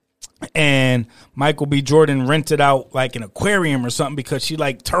 and Michael B. Jordan rented out like an aquarium or something because she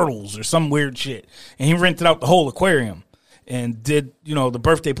liked turtles or some weird shit. And he rented out the whole aquarium and did, the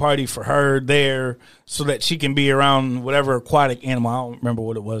birthday party for her there so that she can be around whatever aquatic animal. I don't remember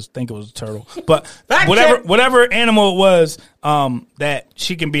what it was. I think it was a turtle. But whatever animal it was, that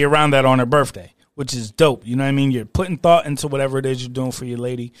she can be around that on her birthday, which is dope. You know what I mean? You're putting thought into whatever it is you're doing for your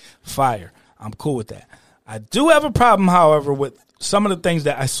lady. Fire. I'm cool with that. I do have a problem, however, with some of the things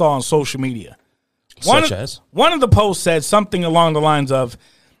that I saw on social media. One of the posts said something along the lines of,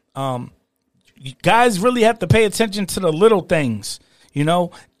 you guys really have to pay attention to the little things.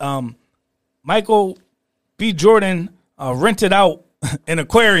 Michael B. Jordan rented out an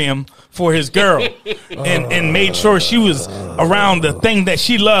aquarium for his girl and made sure she was around the thing that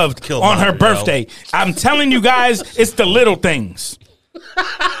she loved on her birthday. I'm telling you guys, it's the little things.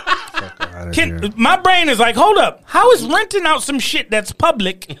 My brain is like, hold up. How is renting out some shit that's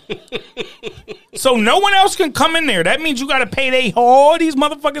public so no one else can come in there? That means you got to pay all these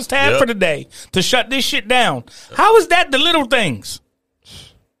motherfuckers tab for the day to shut this shit down. How is that the little things?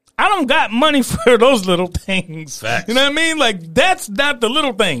 I don't got money for those little things. Facts. You know what I mean? Like, that's not the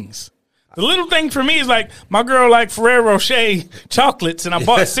little things. The little thing for me is like my girl like Ferrero Rocher chocolates, and I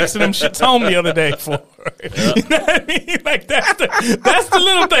bought 6 of them shits home the other day for her. You know what I mean? Like that's the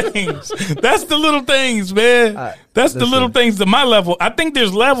little things. That's the little things, man. That's the little things to my level. I think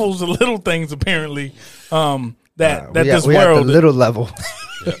there's levels of little things apparently. That this we world at the little level.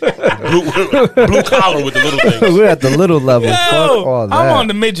 Blue collar with the little things. We're at the little level. Yo, Fuck all that. I'm on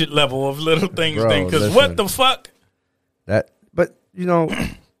the midget level of little things thing. Because what the fuck? But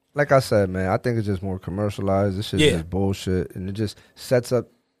like I said, man, I think it's just more commercialized. This shit is just bullshit, and it just sets up,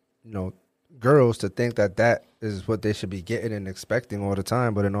 girls to think that is what they should be getting and expecting all the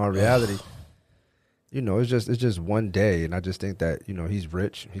time. But in all reality, it's just one day, and I just think that he's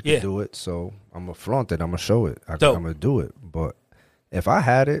rich, he can do it. So I'm gonna flaunt it. I'm gonna show it. I'm gonna do it. But if I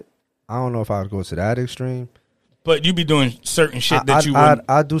had it, I don't know if I would go to that extreme. But you be doing certain shit that you would.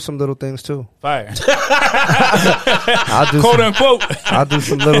 I'd do some little things too. Fire. Quote unquote. I'll do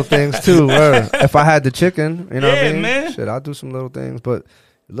some little things too. If I had the chicken, what I mean? Man. Shit, I'll do some little things. But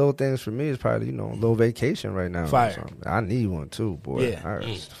little things for me is probably, a little vacation right now. Fire. I need one too, boy. Yeah.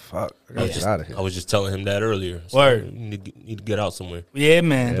 Fuck. I gotta get out of here. I was just telling him that earlier. So Word. You need to get out somewhere. Yeah,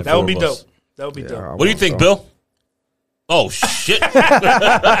 man. Yeah, that would be dope. us. That would be dope. What do you think, Bill? Oh, shit.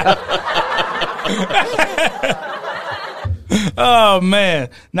 Oh man,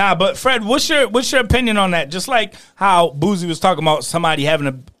 but Fred, what's your opinion on that? Just like how Boozy was talking about somebody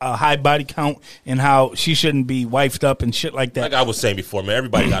having a high body count and how she shouldn't be wifed up and shit like that. Like I was saying before, man,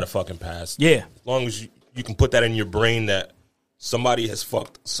 everybody got a fucking past. Yeah, as long as you can put that in your brain that somebody has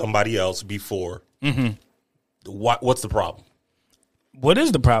fucked somebody else before. Mm-hmm. What's the problem? What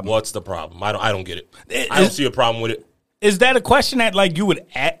is the problem? What's the problem? I don't get it. I don't see a problem with it. Is that a question that like you would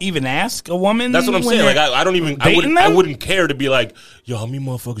even ask a woman? That's what I'm saying. Like I wouldn't care to be like, yo, how many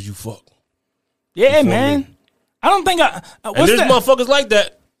motherfuckers you fuck? Yeah, man. Me? I don't think and there's motherfuckers like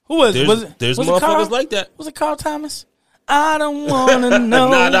that. Who was it? There's motherfuckers like that. Was it Carl Thomas? I don't want to know.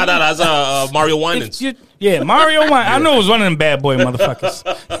 Nah. That's Mario Winans. Yeah, Mario Winans. I know it was one of them bad boy motherfuckers.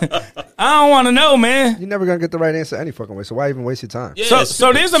 I don't want to know, man. You're never gonna get the right answer any fucking way. So why even waste your time? Yeah,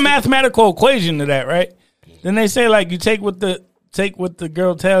 so there's a mathematical equation to that, right? Then they say like you take what the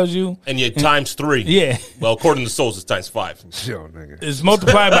girl tells you, and you times 3. Yeah. Well, according to Souls, it's times 5. Yo, nigga. It's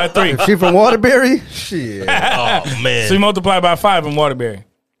multiplied by 3. If she from Waterbury? Shit. Oh man. So you multiply by 5 in Waterbury.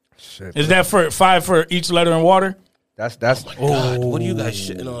 Shit. Is that for 5 for each letter in water? That's. Oh my God, what are you guys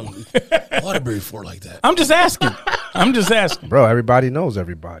shitting on Waterbury for like that? I'm just asking. Bro, everybody knows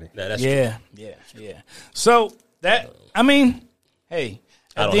everybody. Nah, that's yeah. So that hey,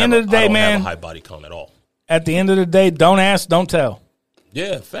 at the end of the day, I don't man, have a high body count at all. At the end of the day, don't ask, don't tell.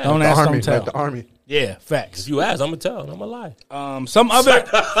 Yeah, facts. Don't ask, don't tell. Like the army. Yeah, facts. If you ask, I'm gonna tell. I'm gonna lie. Some other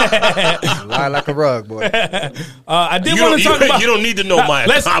lie like a rug, boy. I did want to talk about. You don't need to know my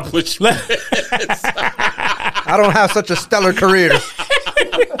accomplishments. I don't have such a stellar career.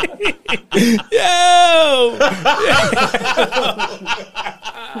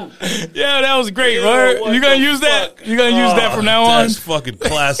 Yeah, that was great, right? You gonna use that? You gonna use that from now on? That's fucking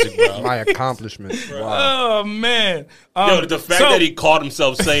classic, bro. My accomplishment. Wow. Oh man! Yo, the fact that he caught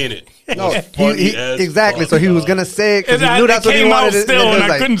himself saying it. No, exactly. So he was gonna say it because he knew that's what he wanted to still, and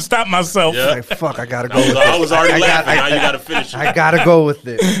I couldn't stop myself. Yeah. Like, fuck, I gotta go. With I was already laughing. Now you gotta finish it. I gotta go with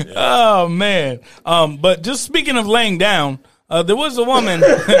it. Yeah. Oh man! But just speaking of laying down, there was a woman.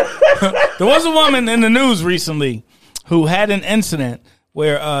 There was a woman in the news recently who had an incident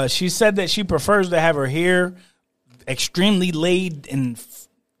where she said that she prefers to have her hair extremely laid and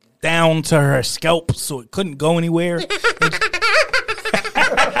down to her scalp, so it couldn't go anywhere.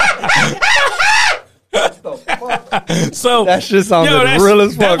 So That shit sounded that's- real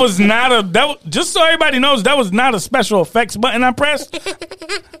as fuck. That was not a just so everybody knows, that was not a special effects button I pressed.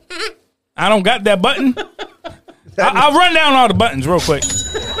 I don't got that button. I'll run down all the buttons real quick,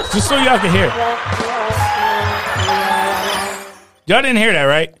 just so y'all can hear. Y'all didn't hear that,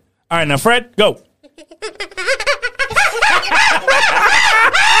 right? All right, now Fred, go.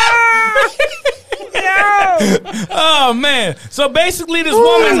 Oh man! So basically, this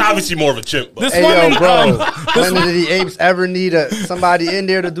That's woman, obviously more of a chimp. But this Hey, woman, yo, bro. this When did the apes ever need somebody in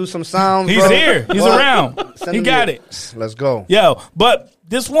there to do some sounds, he's bro? here. He's What? around. Send He him got here. it. Let's go. Yo, but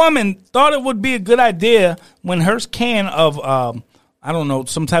this woman thought it would be a good idea when her can of I don't know,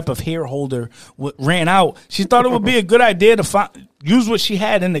 some type of hair holder ran out. She thought it would be a good idea to use what she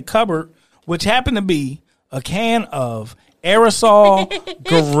had in the cupboard, which happened to be a can of aerosol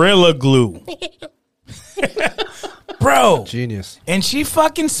Gorilla Glue. Bro. Genius. And she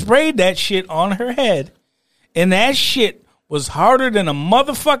fucking sprayed that shit on her head. And that shit was harder than a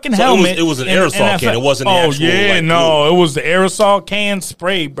motherfucking helmet. it was an And- aerosol and I can. felt- It wasn't the actual, like, no. glue. It was the aerosol can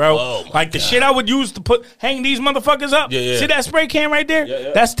spray, bro. Oh, my like the shit I would use to hang these motherfuckers up. Yeah, yeah. See that spray can right there?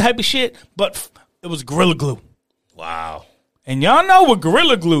 Yeah. That's the type of shit. But it was Gorilla Glue. Wow. And y'all know what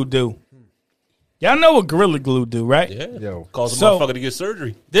Gorilla Glue do. Y'all know what Gorilla Glue do, right? Yeah. Yo. Cause a So- motherfucker to get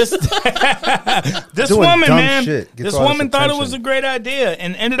surgery. This Doing woman, dumb man, shit. Gets this all this woman thought it was a attention. great idea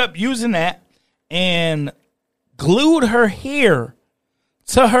and ended up using that and glued her hair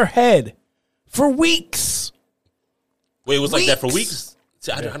to her head for weeks. Wait, it was like that for Weeks. weeks?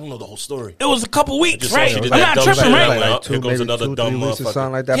 See, I don't know the whole story. It was a couple weeks, just saw right? she I'm did not that dumb tripping, shit, right? like, Like here goes another 2, dumb 3 weeks or motherfucker.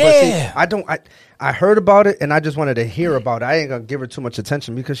 something like that. Yeah. But see, I heard about it and I just wanted to hear about it. I ain't gonna give her too much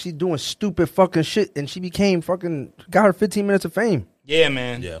attention because she's doing stupid fucking shit and she became got her 15 minutes of fame Yeah,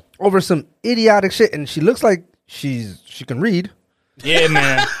 man. Yeah. over some idiotic shit. And she looks like she can read. Yeah,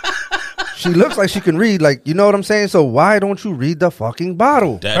 man. She looks like she can read. Like, you know what I'm saying? So why don't you read the fucking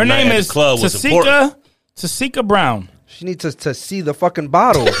bottle? That Her night name at is the club was important. Tasika Brown. She needs to see the fucking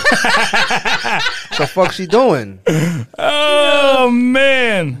bottle. The fuck she doing? Oh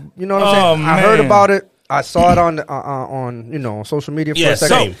man. You know what I'm saying? Oh, I heard man. about it. I saw it on on social media for Yeah, a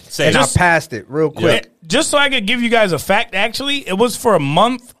second, same, same. and Just- I passed it real quick. Just so I could give you guys a fact, actually, it was for a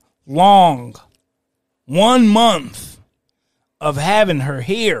month long. 1 month of having her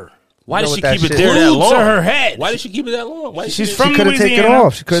hair. Why You did know she what keep that it shit there is? that Glued long? to her head. Why did she keep it that long? Why did She's she from couldn't take it Louisiana.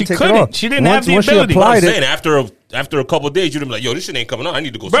 off. She couldn't take it couldn't. off. She didn't have the Once she ability. applied I'm it. saying after a couple of days, you'd be like, "Yo, this shit ain't coming on. I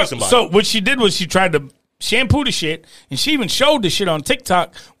need to go Bro, see somebody." so what she did was she tried to shampoo the shit, and she even showed the shit on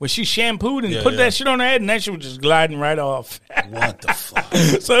TikTok where she shampooed and Yeah, put yeah. that shit on her head, and that shit was just gliding right off. what the fuck?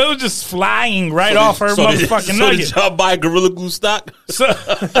 So it was just flying right off her So motherfucking did nugget. y'all buy Gorilla Glue stock? So,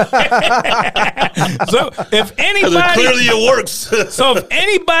 so if Because anybody, clearly it works. so if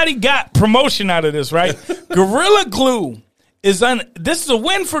anybody got promotion out of this, right? Gorilla Glue this is a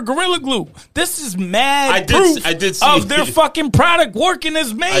win for Gorilla Glue. This is mad proof I did see of their fucking product working is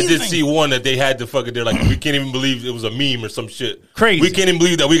I amazing. did see one that they had to fucking. They're like, we can't even believe it was a meme or some shit. Crazy. We can't even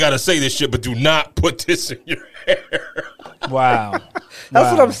believe that we got to say this shit, but do not put this in your hair. Wow. That's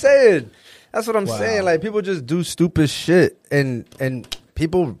what Wow. I'm saying. That's what I'm saying. Like, people just do stupid shit, and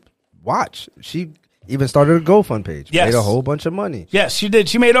people watch. She even started a GoFund page. Yes. Made a whole bunch of money. Yes, she did.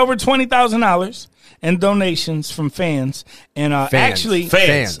 She made over $20,000 in donations from fans, and actually,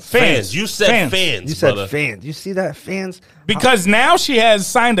 Fans. You said Fans. fans. You said brother. fans. You see that, fans? because now she has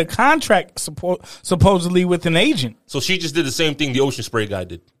signed a contract supposedly with an agent. So she just did the same thing the Ocean Spray guy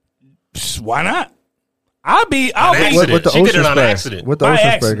did. Psst, why not? I'll be. accident. What the She did ocean it on spray? accident. What the By ocean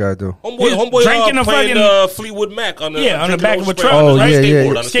accident. spray guy do? Homeboy drinking a playing fucking- Fleetwood Mac on the Yeah, on the drinking back of a Ocean truck. Spray Oh on right? the yeah, yeah, skateboard, yeah.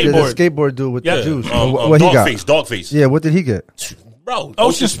 on a Skateboard. The skateboard dude with Yeah. the juice. What he got? Dogface. Yeah, what did he get? Bro,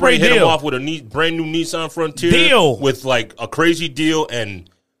 Ocean Spray hit him deal. off with a brand new Nissan Frontier Deal. with like a crazy deal and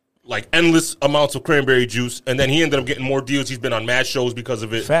like endless amounts of cranberry juice, and then he ended up getting more deals. He's been on mad shows because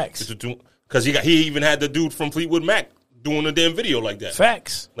of it. Facts. Because he even had the dude from Fleetwood Mac doing a damn video like that.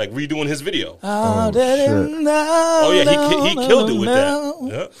 Facts. Like redoing his video. shit. Oh yeah, he killed it with that.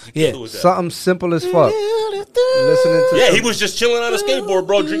 Yeah, he Yeah. killed it with that. Something simple as fuck. Listening to Yeah, some- he was just chilling on a skateboard,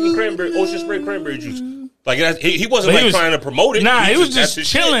 bro, drinking Ocean Spray cranberry juice. Like he wasn't But like he was- trying to promote it. Nah, he was that's just his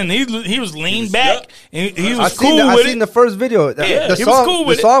chilling. shit. He was leaned was- back, and he I was seen cool I with seen it. the first video. Yeah, the he song, was cool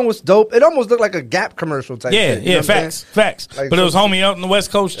with the it. song was dope. It almost looked like a Gap commercial type. Yeah, shit, you know yeah, what I'm facts. Like but it was some- homie out in the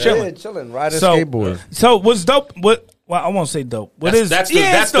West Coast saying? chilling. Yeah, chilling, riding So, skateboard. so what's dope? What Well, I won't say dope. That's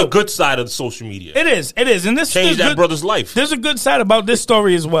it's the dope. good side of the social media. It is, and this Changed there's that brother's life. There's a good side about this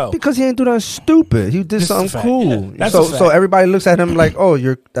story as well. Because he ain't do nothing stupid. He did This is a something fact. cool. Yeah, that's so a fact. so everybody looks at him like, oh,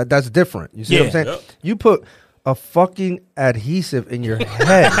 that's different. You see what I'm saying? Yep. You put a fucking adhesive in your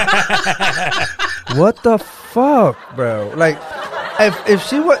head. What the fuck, bro? Like, if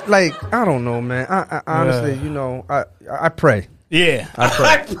she was like, I don't know, man. I honestly, I pray. Yeah, I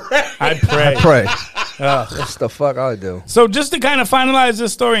pray. I pray. I pray. Ugh. That's the fuck I do. So just to kind of finalize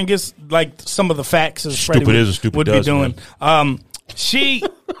this story and get like some of the facts, as Stupid Freddie is a stupid would does, be doing.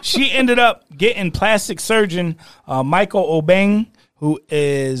 She ended up getting plastic surgeon Michael Obeng, who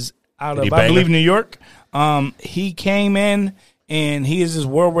is out of I believe New York. He came in and he is this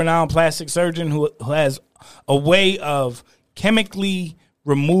world renowned plastic surgeon who has a way of chemically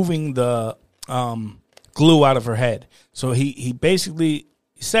removing the glue out of her head. So he basically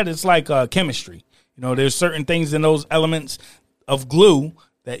said it's like chemistry. You know, there's certain things in those elements of glue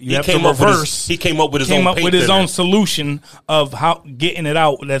that you have to reverse. He came up with his own solution of how getting it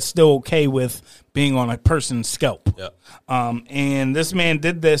out that's still okay with being on a person's scalp. Yeah. And this man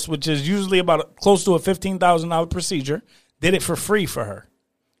did this, which is usually about close to a $15,000 procedure. Did it for free for her,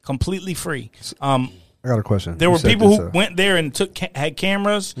 completely free. I got a question. There You were said people this, who went there and had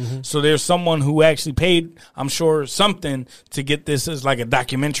cameras. So there's someone who actually paid, I'm sure, something to get this as like a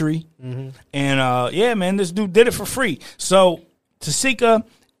documentary. And yeah, man, this dude did it for free. So Tasika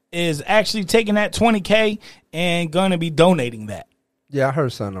is actually taking that $20K and going to be donating that. Yeah, I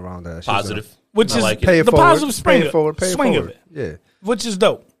heard something around that. She's Positive. Which I is like it. Pay it the forward. positive Pay it forward. Pay it swing of forward. it, Yeah. which is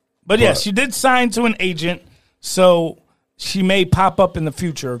dope. But yeah, she did sign to an agent, so she may pop up in the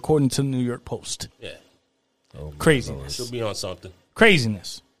future, according to the New York Post. Yeah. Craziness. She'll be on something.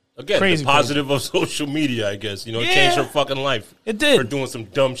 Craziness. Again, Crazy, the positive of social media, I guess. You know, it Yeah. changed her fucking life. It did. For doing some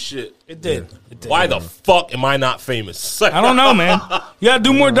dumb shit. It did. It did. Why the fuck am I not famous? I don't know, man. You gotta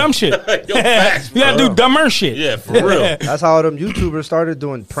do more dumb shit. Yo, facts, You gotta bro. do dumber shit. Yeah, for real. That's how them YouTubers started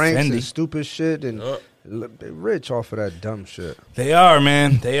doing pranks Fendi. and stupid shit, and they rich off of that dumb shit. They are,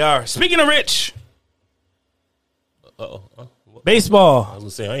 man. They are. Speaking of rich, Uh-oh. baseball. I was going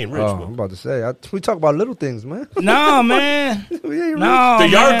to say, I ain't rich, Oh, but I'm about to say, we talk about little things, man. No, man. We ain't No, the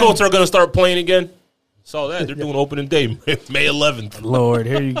Yard man. Goats are going to start playing again. Saw that. They're doing opening day, May 11th. Lord,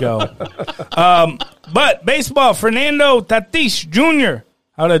 here you go. But baseball, Fernando Tatis Jr.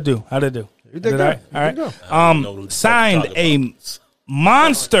 How'd I do? You did good. All right. You did good. know what Signed you're talking a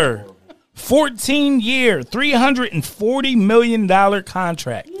monster 14-year, $340 million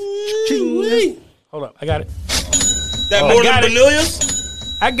contract. Hold up. I got it. That more than got it.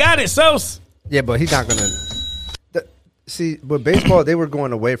 Benilius? I got it, Sos. Yeah, but he's not going to. See, with baseball, they were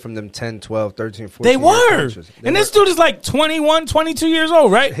going away from them 10, 12, 13, 14 They year were. contracts. And this dude is like 21, 22 years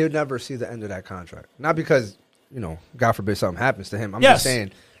old, right? He'll never see the end of that contract. Not because, God forbid something happens to him. I'm Yes. just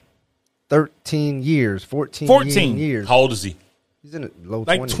saying 13 years, 14 years. How old is he? He's in the low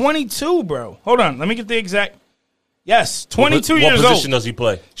Like 20s. 22, bro. Hold on. Let me get the exact. Yes, 22 What years position old. does he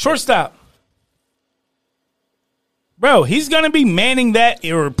play? Shortstop. Bro, he's going to be manning that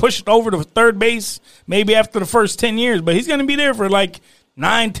or pushed over to third base maybe after the first 10 years, but he's going to be there for like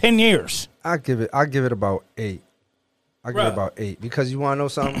 9, 10 years. I give it about 8. I give Bruh. it about 8 because you want to know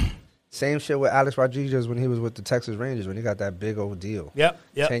something? Same shit with Alex Rodriguez when he was with the Texas Rangers when he got that big old deal. Yep.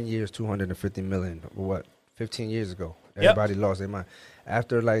 10 years, $250 million. What? 15 years ago. Yep. Everybody lost their mind.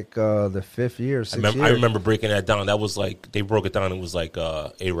 After like the 5th year, 6th year. I remember breaking that down. That was like, they broke it down. It was like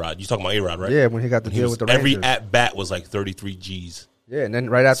A-Rod. You talking about A-Rod, right? Yeah, when he got the He deal was- with the every Rangers. at-bat was like 33 G's. Yeah, and then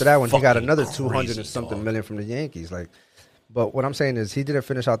right after that one, he got Fucking another crazy, 200 and something dog. million from the Yankees. Like, but what I'm saying is he didn't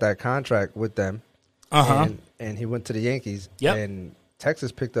finish out that contract with them. Uh-huh. And he went to the Yankees. Yep. And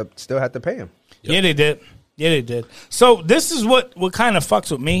Texas still had to pay him. Yep. Yeah, they did. So this is what kind of fucks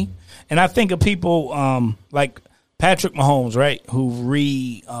with me. And I think of people like Patrick Mahomes, right, who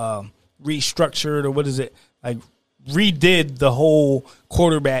restructured or what is it, like redid the whole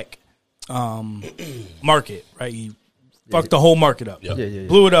quarterback market, right? He fucked the whole market up, Yep. Yeah.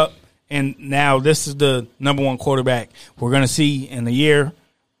 blew it up, and now this is the number one quarterback. We're going to see in a year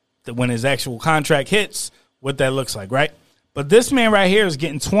that when his actual contract hits what that looks like, right? But this man right here is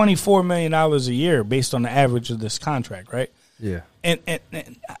getting $24 million a year based on the average of this contract, right? Yeah. And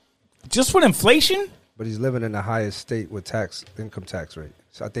just with inflation, But he's living in the highest state with income tax rate.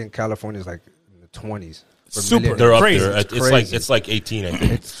 So I think California is like in the 20s. for Super. millionaires. They're up Crazy. there. It's It's crazy. like 18, I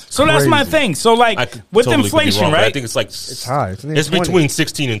think. so that's my crazy. thing. So I like could with totally could be inflation, wrong, but right? I think it's like It's high. It's, It's 20. between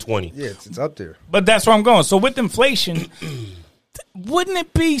 16 and 20. Yeah, it's up there. But that's where I'm going. So with inflation, wouldn't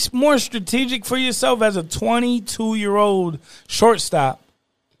it be more strategic for yourself as a 22-year-old shortstop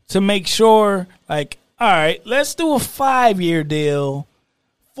to make sure, like, all right, let's do a 5-year deal,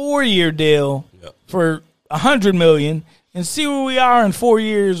 4-year deal Yep. for $100 million and see where we are in 4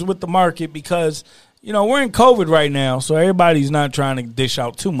 years with the market because, you know, we're in COVID right now, so everybody's not trying to dish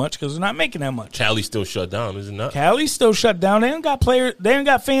out too much because they're not making that much. Cali's still shut down, isn't that? Cali's still shut down. They ain't got players. They ain't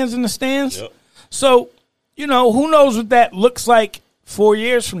got fans in the stands. Yep. So, you know, who knows what that looks like 4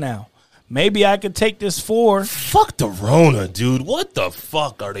 years from now? Maybe I could take this 4. Fuck the Rona, dude. What the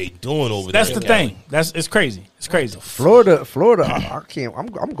fuck are they doing over there? That's the thing. It's crazy. It's crazy. Florida. I can't. I'm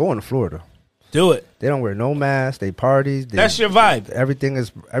going to Florida. Do it. They don't wear no masks. They parties. That's your vibe. Everything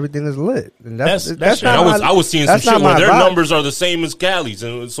is lit. And that's That's not your- my- I was seeing some that's not shit where my their vibe. numbers are the same as Cali's,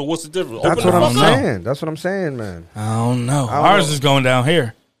 and so what's the difference? That's Open what the I'm fuck up. saying. That's what I'm saying, man. I don't know. I don't Ours know. is going down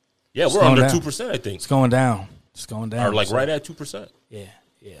here. Yeah, It's we're going under down. 2%, I think, It's going down. It's going down. or like So, right at 2%. Yeah.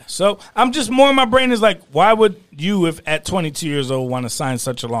 Yeah. So I'm just more in my brain is like, why would you, if at 22 years old, want to sign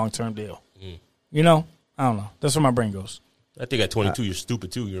such a long-term deal? You know? I don't know. That's where my brain goes. I think at 22 you're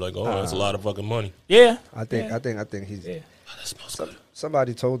stupid too. You're like, oh, that's a lot of fucking money. Yeah. I think he's. Yeah. Oh, that smells good.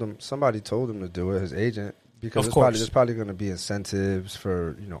 Somebody told him to do it. His agent, because Of course. there's probably going to be incentives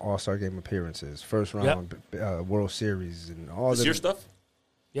for All-Star game appearances, first round World Series, and all This that. your stuff?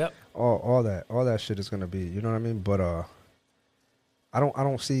 Yep. All that shit is going to be. You know what I mean? But I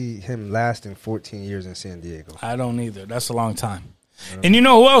don't see him lasting 14 years in San Diego. I don't either. That's a long time. And you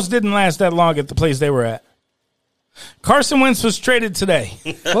know who else didn't last that long at the place they were at? Carson Wentz was traded today.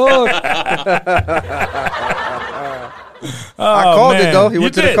 I called it though. He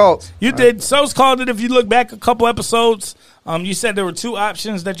went to the Colts. You did. So's called it. If you look back a couple episodes, you said there were 2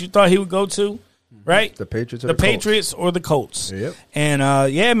 options that you thought he would go to, right? The Patriots or the the Colts. Patriots or the Colts. Yep.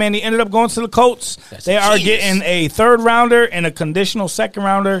 And yeah, man, he ended up going to the Colts. They are genius. getting a 3rd rounder and a conditional 2nd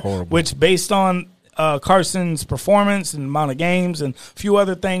rounder, Horrible. which based on Carson's performance and amount of games and a few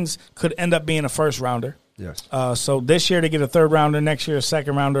other things could end up being a 1st rounder. Yes. So this year they get a 3rd rounder, next year a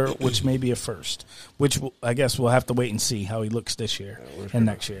 2nd rounder, which may be a 1st. Which I guess we'll have to wait and see how he looks this year and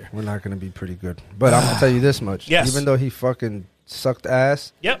next year. We're not going to be pretty good. But I'm going to tell you this much. Yes. Even though he fucking sucked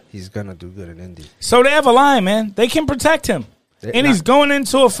ass, Yep. he's going to do good in Indy. So they have a line, man. They can protect him. They- And he's going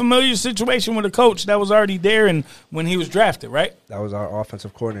into a familiar situation with a coach that was already there and when he was drafted, right? That was our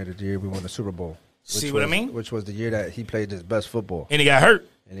offensive coordinator the year we won the Super Bowl. See what I mean? Which was the year that he played his best football, And he got hurt.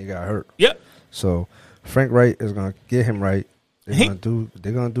 and he got hurt. Yep. So Frank Wright is going to get him right. They're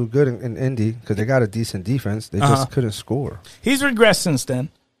gonna do good in Indy because they got a decent defense. They just couldn't score. He's regressed since then.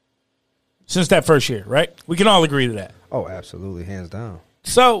 Since that first year, right? We can all agree to that. Oh, absolutely, hands down.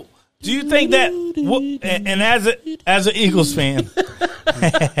 So, do you think that? And as an Eagles fan,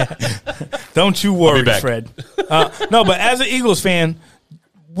 don't you worry, back. Fred. No, but as an Eagles fan,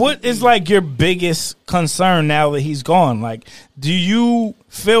 what is like your biggest concern now that he's gone? Like, do you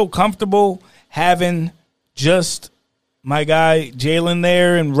feel comfortable having just my guy Jalen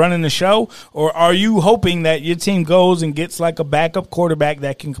there and running the show, or are you hoping that your team goes and gets like a backup quarterback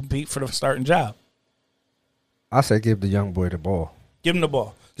that can compete for the starting job? I say give the young boy the ball. Give him the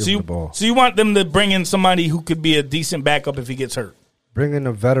ball. Give him the ball. So you want them to bring in somebody who could be a decent backup if he gets hurt. Bring in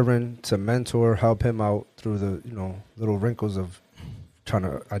a veteran to mentor, help him out through the little wrinkles of trying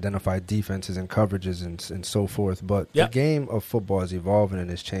to identify defenses and coverages and so forth. But Yep. the game of football is evolving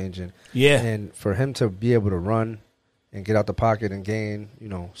and it's changing. Yeah. And for him to be able to run and get out the pocket and gain,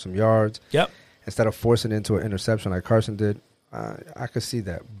 some yards Yep. instead of forcing it into an interception like Carson did, I could see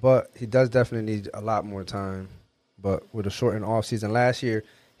that. But he does definitely need a lot more time. But with a shortened offseason last year,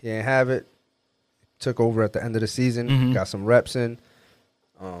 he didn't have it. Took over at the end of the season, got some reps in.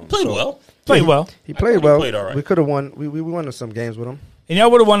 Played well. Played well. He played well. played all right. We could have won. We won some games with him. And y'all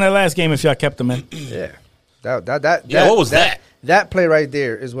would have won that last game if y'all kept him in. Yeah. That what was that? That play right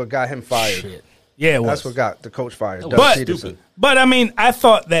there is what got him fired. Yeah, it was. That's what got the coach fired. Doug But- Peterson. But I mean, I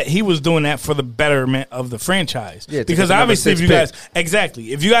thought that he was doing that for the betterment of the franchise. Yeah, to because get the number obviously, if 6 you guys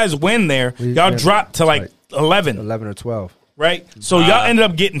if you guys win there, y'all yeah, drop to like right. 11, 11 or 12. right? So y'all ended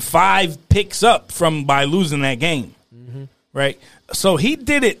up getting 5 picks up by losing that game, right? So he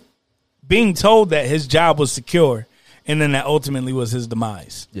did it being told that his job was secure, and then that ultimately was his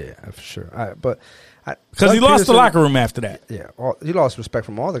demise Yeah, for sure. because he Doug lost the Peterson- locker room after that. Yeah, he lost respect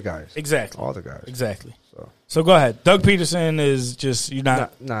from all the guys. Exactly. All the guys. Exactly. So. So go ahead. Doug Peterson is just Nah.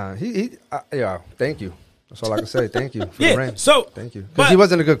 Yeah. Thank you. That's all I can say. Thank you for Yeah, the ring. so- Thank you but- because he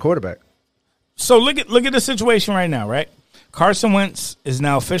wasn't a good quarterback. So look at the situation right now, right? Carson Wentz is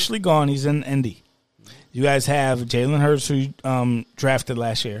now officially gone. He's in Indy. You guys have Jalen Hurts, who drafted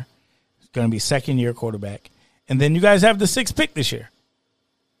last year. He's going to be second-year quarterback. And then you guys have the 6th pick this year.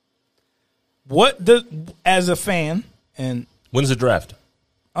 As a fan, and When's the draft?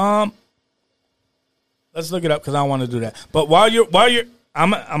 Let's look it up because I don't want to do that. But while you're,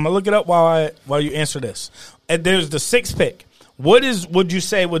 I'm gonna look it up while you answer this. And there's the 6th pick. Would you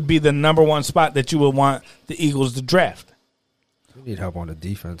say would be the number one spot that you would want the Eagles to draft? We need help on the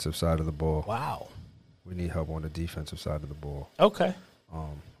defensive side of the ball. Wow. We need help on the defensive side of the ball. Okay.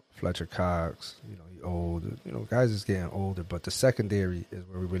 Fletcher Cox, he's old. Guys is getting older, but the secondary is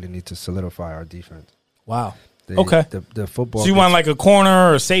where we really need to solidify our defense. Wow. Okay. The football. So you want like a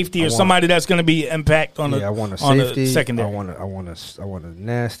corner or safety or somebody that's going to be impact on the I want a safety. secondary. I want a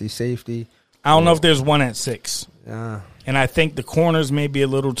nasty safety. I don't know if there's one at 6. Yeah. And I think the corners may be a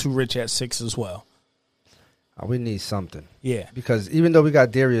little too rich at 6 as well. We need something. Yeah. Because even though we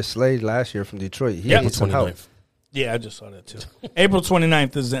got Darius Slade last year from Detroit, he needs some help. Yeah, I just saw that too. April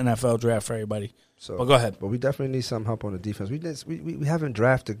 29th is the NFL draft for everybody. So, well, go ahead. But we definitely need some help on the defense. We haven't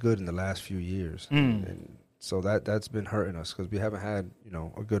drafted good in the last few years. And so that's been hurting us because we haven't had,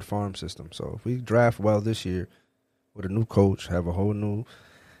 a good farm system. So if we draft well this year with a new coach, have a whole new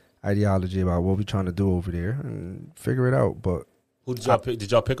ideology about what we're trying to do over there and figure it out. But who did y'all pick?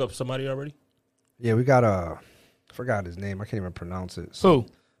 Did y'all pick up somebody already? Yeah, we got I forgot his name. I can't even pronounce it. So,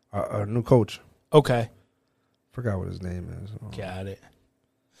 who? A new coach. Okay. Forgot what his name is. Got it.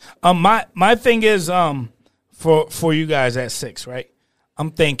 My thing is for you guys at 6, right?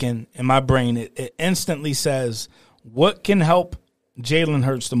 I'm thinking in my brain it instantly says what can help Jalen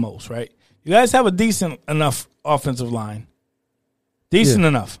Hurts the most, right? You guys have a decent enough offensive line. Decent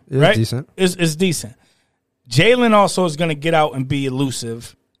enough, right? Decent. It's decent. Jalen also is going to get out and be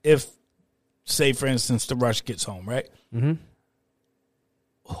elusive if, say, for instance, the rush gets home, right? Mm-hmm.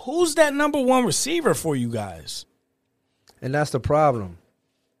 Who's that number one receiver for you guys? And that's the problem.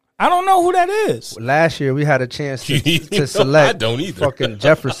 I don't know who that is. Last year we had a chance to select I don't either. fucking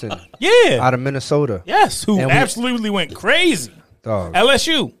Jefferson Yeah. out of Minnesota. Yes, who absolutely went crazy. Dog.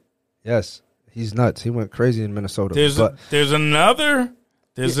 LSU. Yes. He's nuts. He went crazy in Minnesota. There's another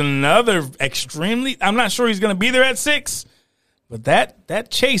extremely, I'm not sure he's going to be there at 6, but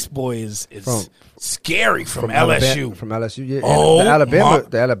that Chase boy is scary from LSU. From LSU, yeah. Oh,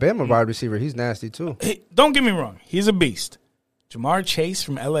 the Alabama wide receiver, he's nasty too. Hey, don't get me wrong. He's a beast. Jamar Chase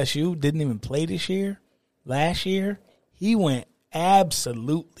from LSU didn't even play this year. Last year, he went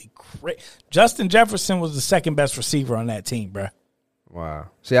absolutely crazy. Justin Jefferson was the second best receiver on that team, bro. Wow.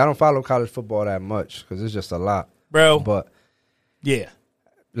 See, I don't follow college football that much because it's just a lot. Bro. But yeah.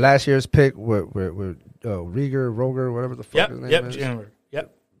 Last year's pick with Roger, whatever the fuck his name is.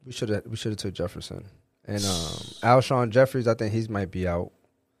 Yep. We should have took Jefferson. And Alshon Jeffries, I think he might be out.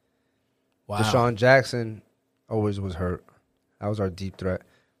 Wow. Deshaun Jackson always was hurt. That was our deep threat.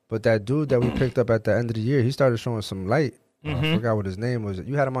 But that dude that we picked up at the end of the year, he started showing some light. I forgot what his name was.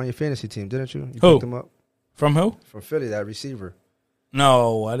 You had him on your fantasy team, didn't you? You picked him up. From who? From Philly, that receiver.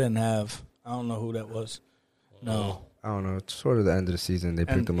 No, I didn't have. I don't know who that was. No. I don't know. It's sort of the end of the season. They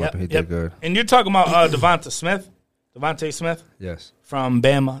picked him up and he did good. And you're talking about Devontae Smith? Yes. From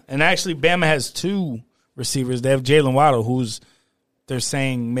Bama. And actually, Bama has 2 receivers. They have Jalen Waddle, who's they're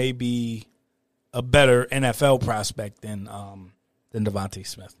saying maybe a better NFL prospect than Devontae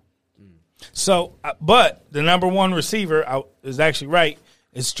Smith. So, but the number one receiver is actually right.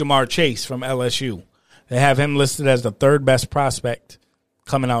 It's Jamar Chase from LSU. They have him listed as the 3rd best prospect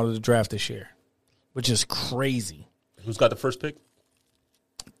coming out of the draft this year, which is crazy. Who's got the first pick?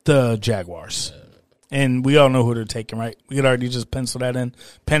 The Jaguars. And we all know who they're taking, right? We could already just pencil that in,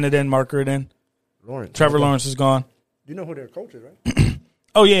 pen it in, marker it in. Trevor Lawrence is gone. You know who their coach is, right?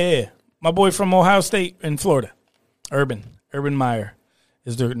 Oh, yeah. My boy from Ohio State in Florida, Urban Meyer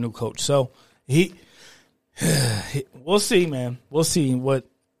is their new coach. So we'll see, man. We'll see what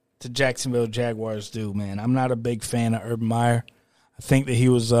the Jacksonville Jaguars do, man. I'm not a big fan of Urban Meyer. I think that he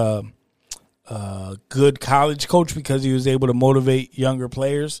was a good college coach because he was able to motivate younger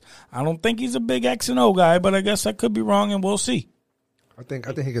players. I don't think he's a big X and O guy, but I guess I could be wrong, and we'll see. I think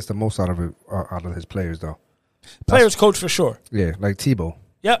he gets the most out of his players, though. Players coach for sure. Yeah, like Tebow.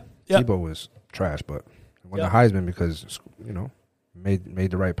 Yep. Tebow was trash, but won the Heisman because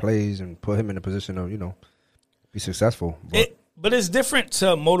made the right plays and put him in a position of be successful. But it's different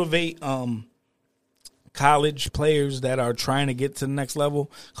to motivate college players that are trying to get to the next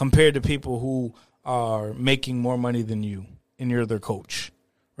level compared to people who are making more money than you and you're their coach,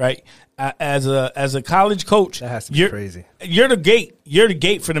 right? As a college coach, that has to be crazy. You're the gate. You're the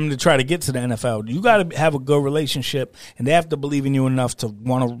gate for them to try to get to the NFL. You got to have a good relationship, and they have to believe in you enough to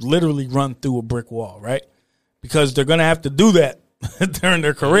want to literally run through a brick wall, right? Because they're going to have to do that during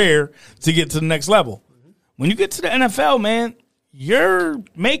their career to get to the next level. When you get to the NFL, man, you're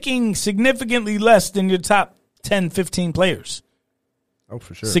making significantly less than your top 10, 15 players. Oh,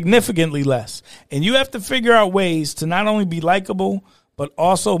 for sure. Significantly less. And you have to figure out ways to not only be likable, but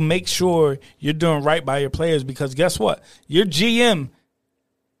also make sure you're doing right by your players, because guess what? Your GM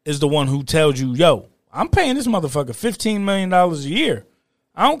is the one who tells you, yo, I'm paying this motherfucker $15 million a year.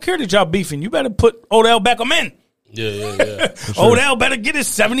 I don't care that y'all beefing. You better put Odell Beckham in. Yeah. Odell better get his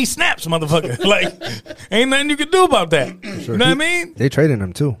 70 snaps, motherfucker. Like, ain't nothing you can do about that. Sure. You know what I mean? They traded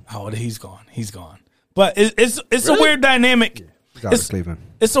him too. Oh, he's gone. But it's a weird dynamic. Got to Cleveland.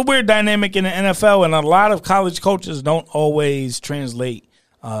 It's a weird dynamic in the NFL, and a lot of college coaches don't always translate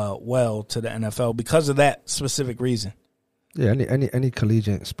well to the NFL because of that specific reason. Yeah, any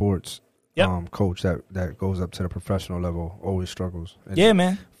collegiate sports Yep. coach that goes up to the professional level always struggles. And Yeah,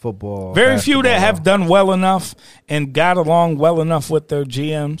 man. Football. Very few that basketball. have done well enough and got along well enough with their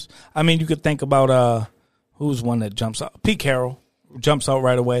GMs. I mean, you could think about who's one that jumps out. Pete Carroll jumps out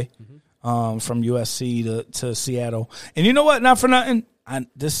right away from USC to Seattle. And you know what? Not for nothing.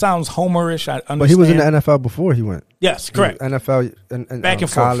 This sounds homerish. I understand. But he was in the NFL before he went. Yes, correct. NFL and Back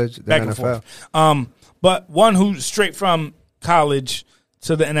and college, forth. then Back NFL. and forth. But one who's straight from college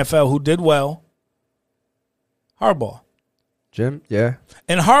to the NFL who did well, Harbaugh. Jim, yeah.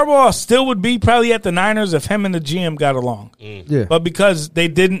 And Harbaugh still would be probably at the Niners if him and the GM got along. Yeah. But because they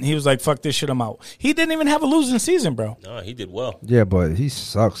didn't, he was like, fuck this shit, I'm out. He didn't even have a losing season, bro. No, he did well. Yeah, but he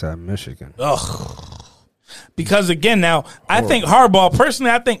sucks at Michigan. Ugh. Because again, now, I think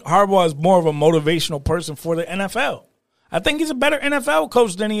Harbaugh is more of a motivational person for the NFL. I think he's a better NFL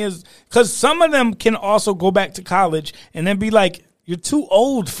coach than he is. Because some of them can also go back to college and then be like, you're too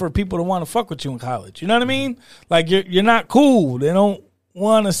old for people to want to fuck with you in college. You know what I mean? Like, you're not cool. They don't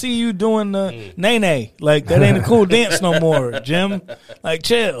want to see you doing the nay-nay. Like, that ain't a cool dance no more, Jim. Like,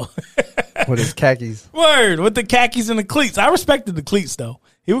 chill. With his khakis. Word, with the khakis and the cleats. I respected the cleats, though.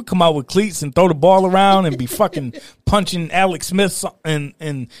 He would come out with cleats and throw the ball around and be fucking punching Alex Smith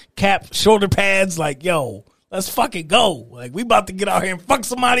and cap shoulder pads like, yo, let's fucking go. Like, we about to get out here and fuck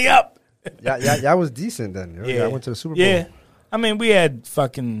somebody up. Yeah, was decent then. Yeah, I went to the Super Bowl. Yeah. I mean, we had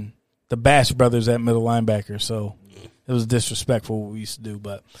fucking the Bash brothers at middle linebacker, so it was disrespectful what we used to do.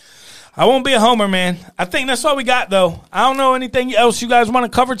 But I won't be a homer, man. I think that's all we got, though. I don't know anything else you guys want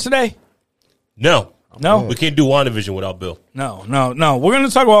to cover today. No. No? We can't do WandaVision without Bill. No. We're going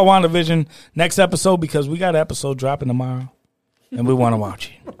to talk about WandaVision next episode because we got an episode dropping tomorrow, and we want to watch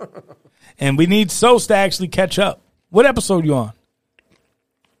it. And we need Sos to actually catch up. What episode you on?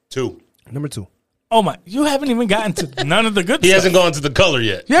 2. Number 2. Oh, my. You haven't even gotten to none of the good He stuff. hasn't gone to the color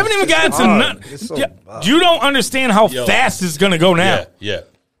yet. You haven't even gotten to none. It's so You don't understand how fast it's going to go now. Yeah.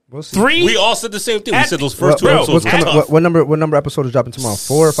 We'll see. 3? We all said the same thing. We said those first two Bro, episodes were tough. What number episode is dropping tomorrow?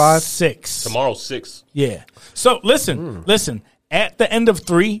 4 or 5? 6. Tomorrow, 6. Yeah. So listen. At the end of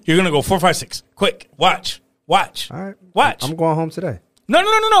 3, you're gonna go 4, 5, 6. Quick, watch. All right. Watch. I'm going home today.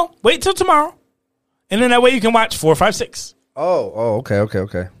 No. Wait till tomorrow, and then that way you can watch 4, 5, 6. Oh, okay. What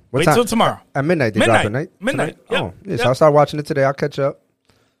Wait time? till tomorrow. At midnight. They Midnight. drop at night. Midnight. Tonight? Yep. Oh, yeah. Yep. So I'll start watching it today. I'll catch up.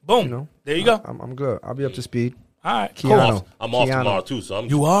 Boom. You know, There you go. I'm good. I'll be up to speed. All right. Keanu. Cool. I'm off Keanu. tomorrow, too. So I'm.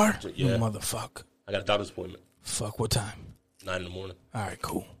 You are? Yeah. You motherfucker. I got a doctor's appointment. Fuck. What time? 9 in the morning. All right.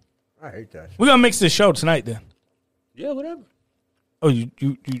 Cool. I hate that. We're gonna mix this show tonight then. Yeah, whatever. Oh, you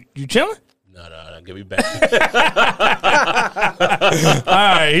chilling? No, get me back. All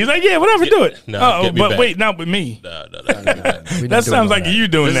right. He's like, yeah, whatever, do it. No, get me but back. wait, not with me. Nah, get me back. That sounds like you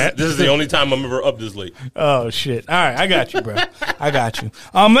doing that. This is the only time I'm ever up this late. Oh shit! All right, I got you, bro. I got you.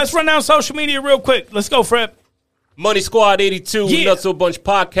 Let's run down social media real quick. Let's go, Fred. Money Squad 82, Yeah. Nutso Bunch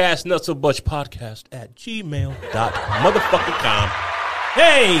Podcast, Nutso Bunch Podcast at gmail.com.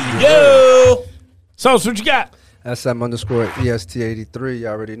 Hey, Yo! So what you got? SM_EST83. You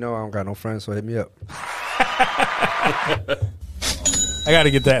already know I don't got no friends, so hit me up. I got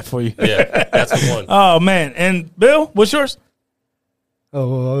to get that for you. Yeah, that's the one. Oh man, and Bill, what's yours?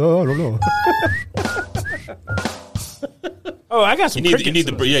 Oh, I don't know. Oh, I got some. You need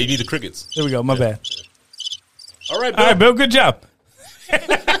crickets. the crickets. There we go. My bad. All right, Bill. All right, Bill. Good job.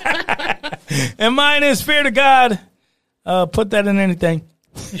 And mine is fear to God. Put that in anything.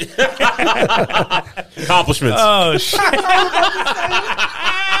 Accomplishments. Oh shit.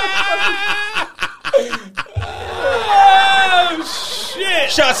 Oh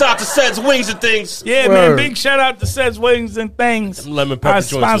shit. Shouts out to Sets Wings and Things. Yeah, man. Word. Big shout out to Sets Wings and Things. Lemon pepper Our joints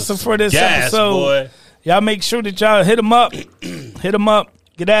sponsor was for this gas, episode. boy. Y'all make sure that y'all hit them up. Hit them up.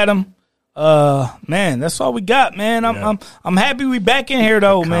 Get at them. Man, that's all we got, man. I'm happy we back in here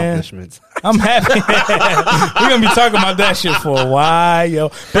though, man. Accomplishments. I'm happy. We're gonna be talking about that shit for a while, yo.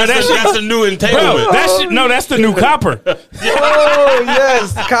 Bro, That's a new entanglement. that's the new copper. Oh,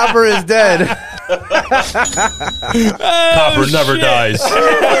 yes. Copper is dead. Copper never dies.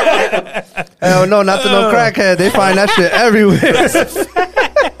 Hell no, not to no crackhead. They find that shit everywhere.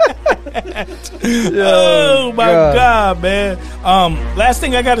 Oh my God, man. Last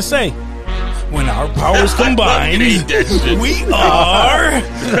thing I gotta say. When our powers combine, we are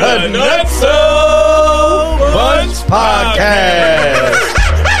the Nutso Bunch Podcast.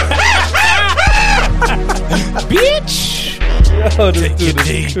 Bitch. Yo, this dude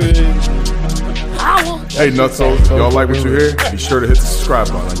is crazy. Hey, Nutsos, if y'all like what you hear, be sure to hit the subscribe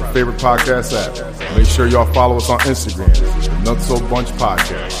button on your favorite podcast app. Make sure y'all follow us on Instagram, the Nutso Bunch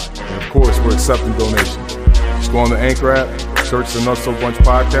Podcast. And of course, we're accepting donations. Just go on the Anchor app, search the Nutso Bunch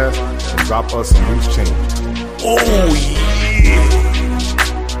Podcast, and drop us some loose change. Oh, yeah.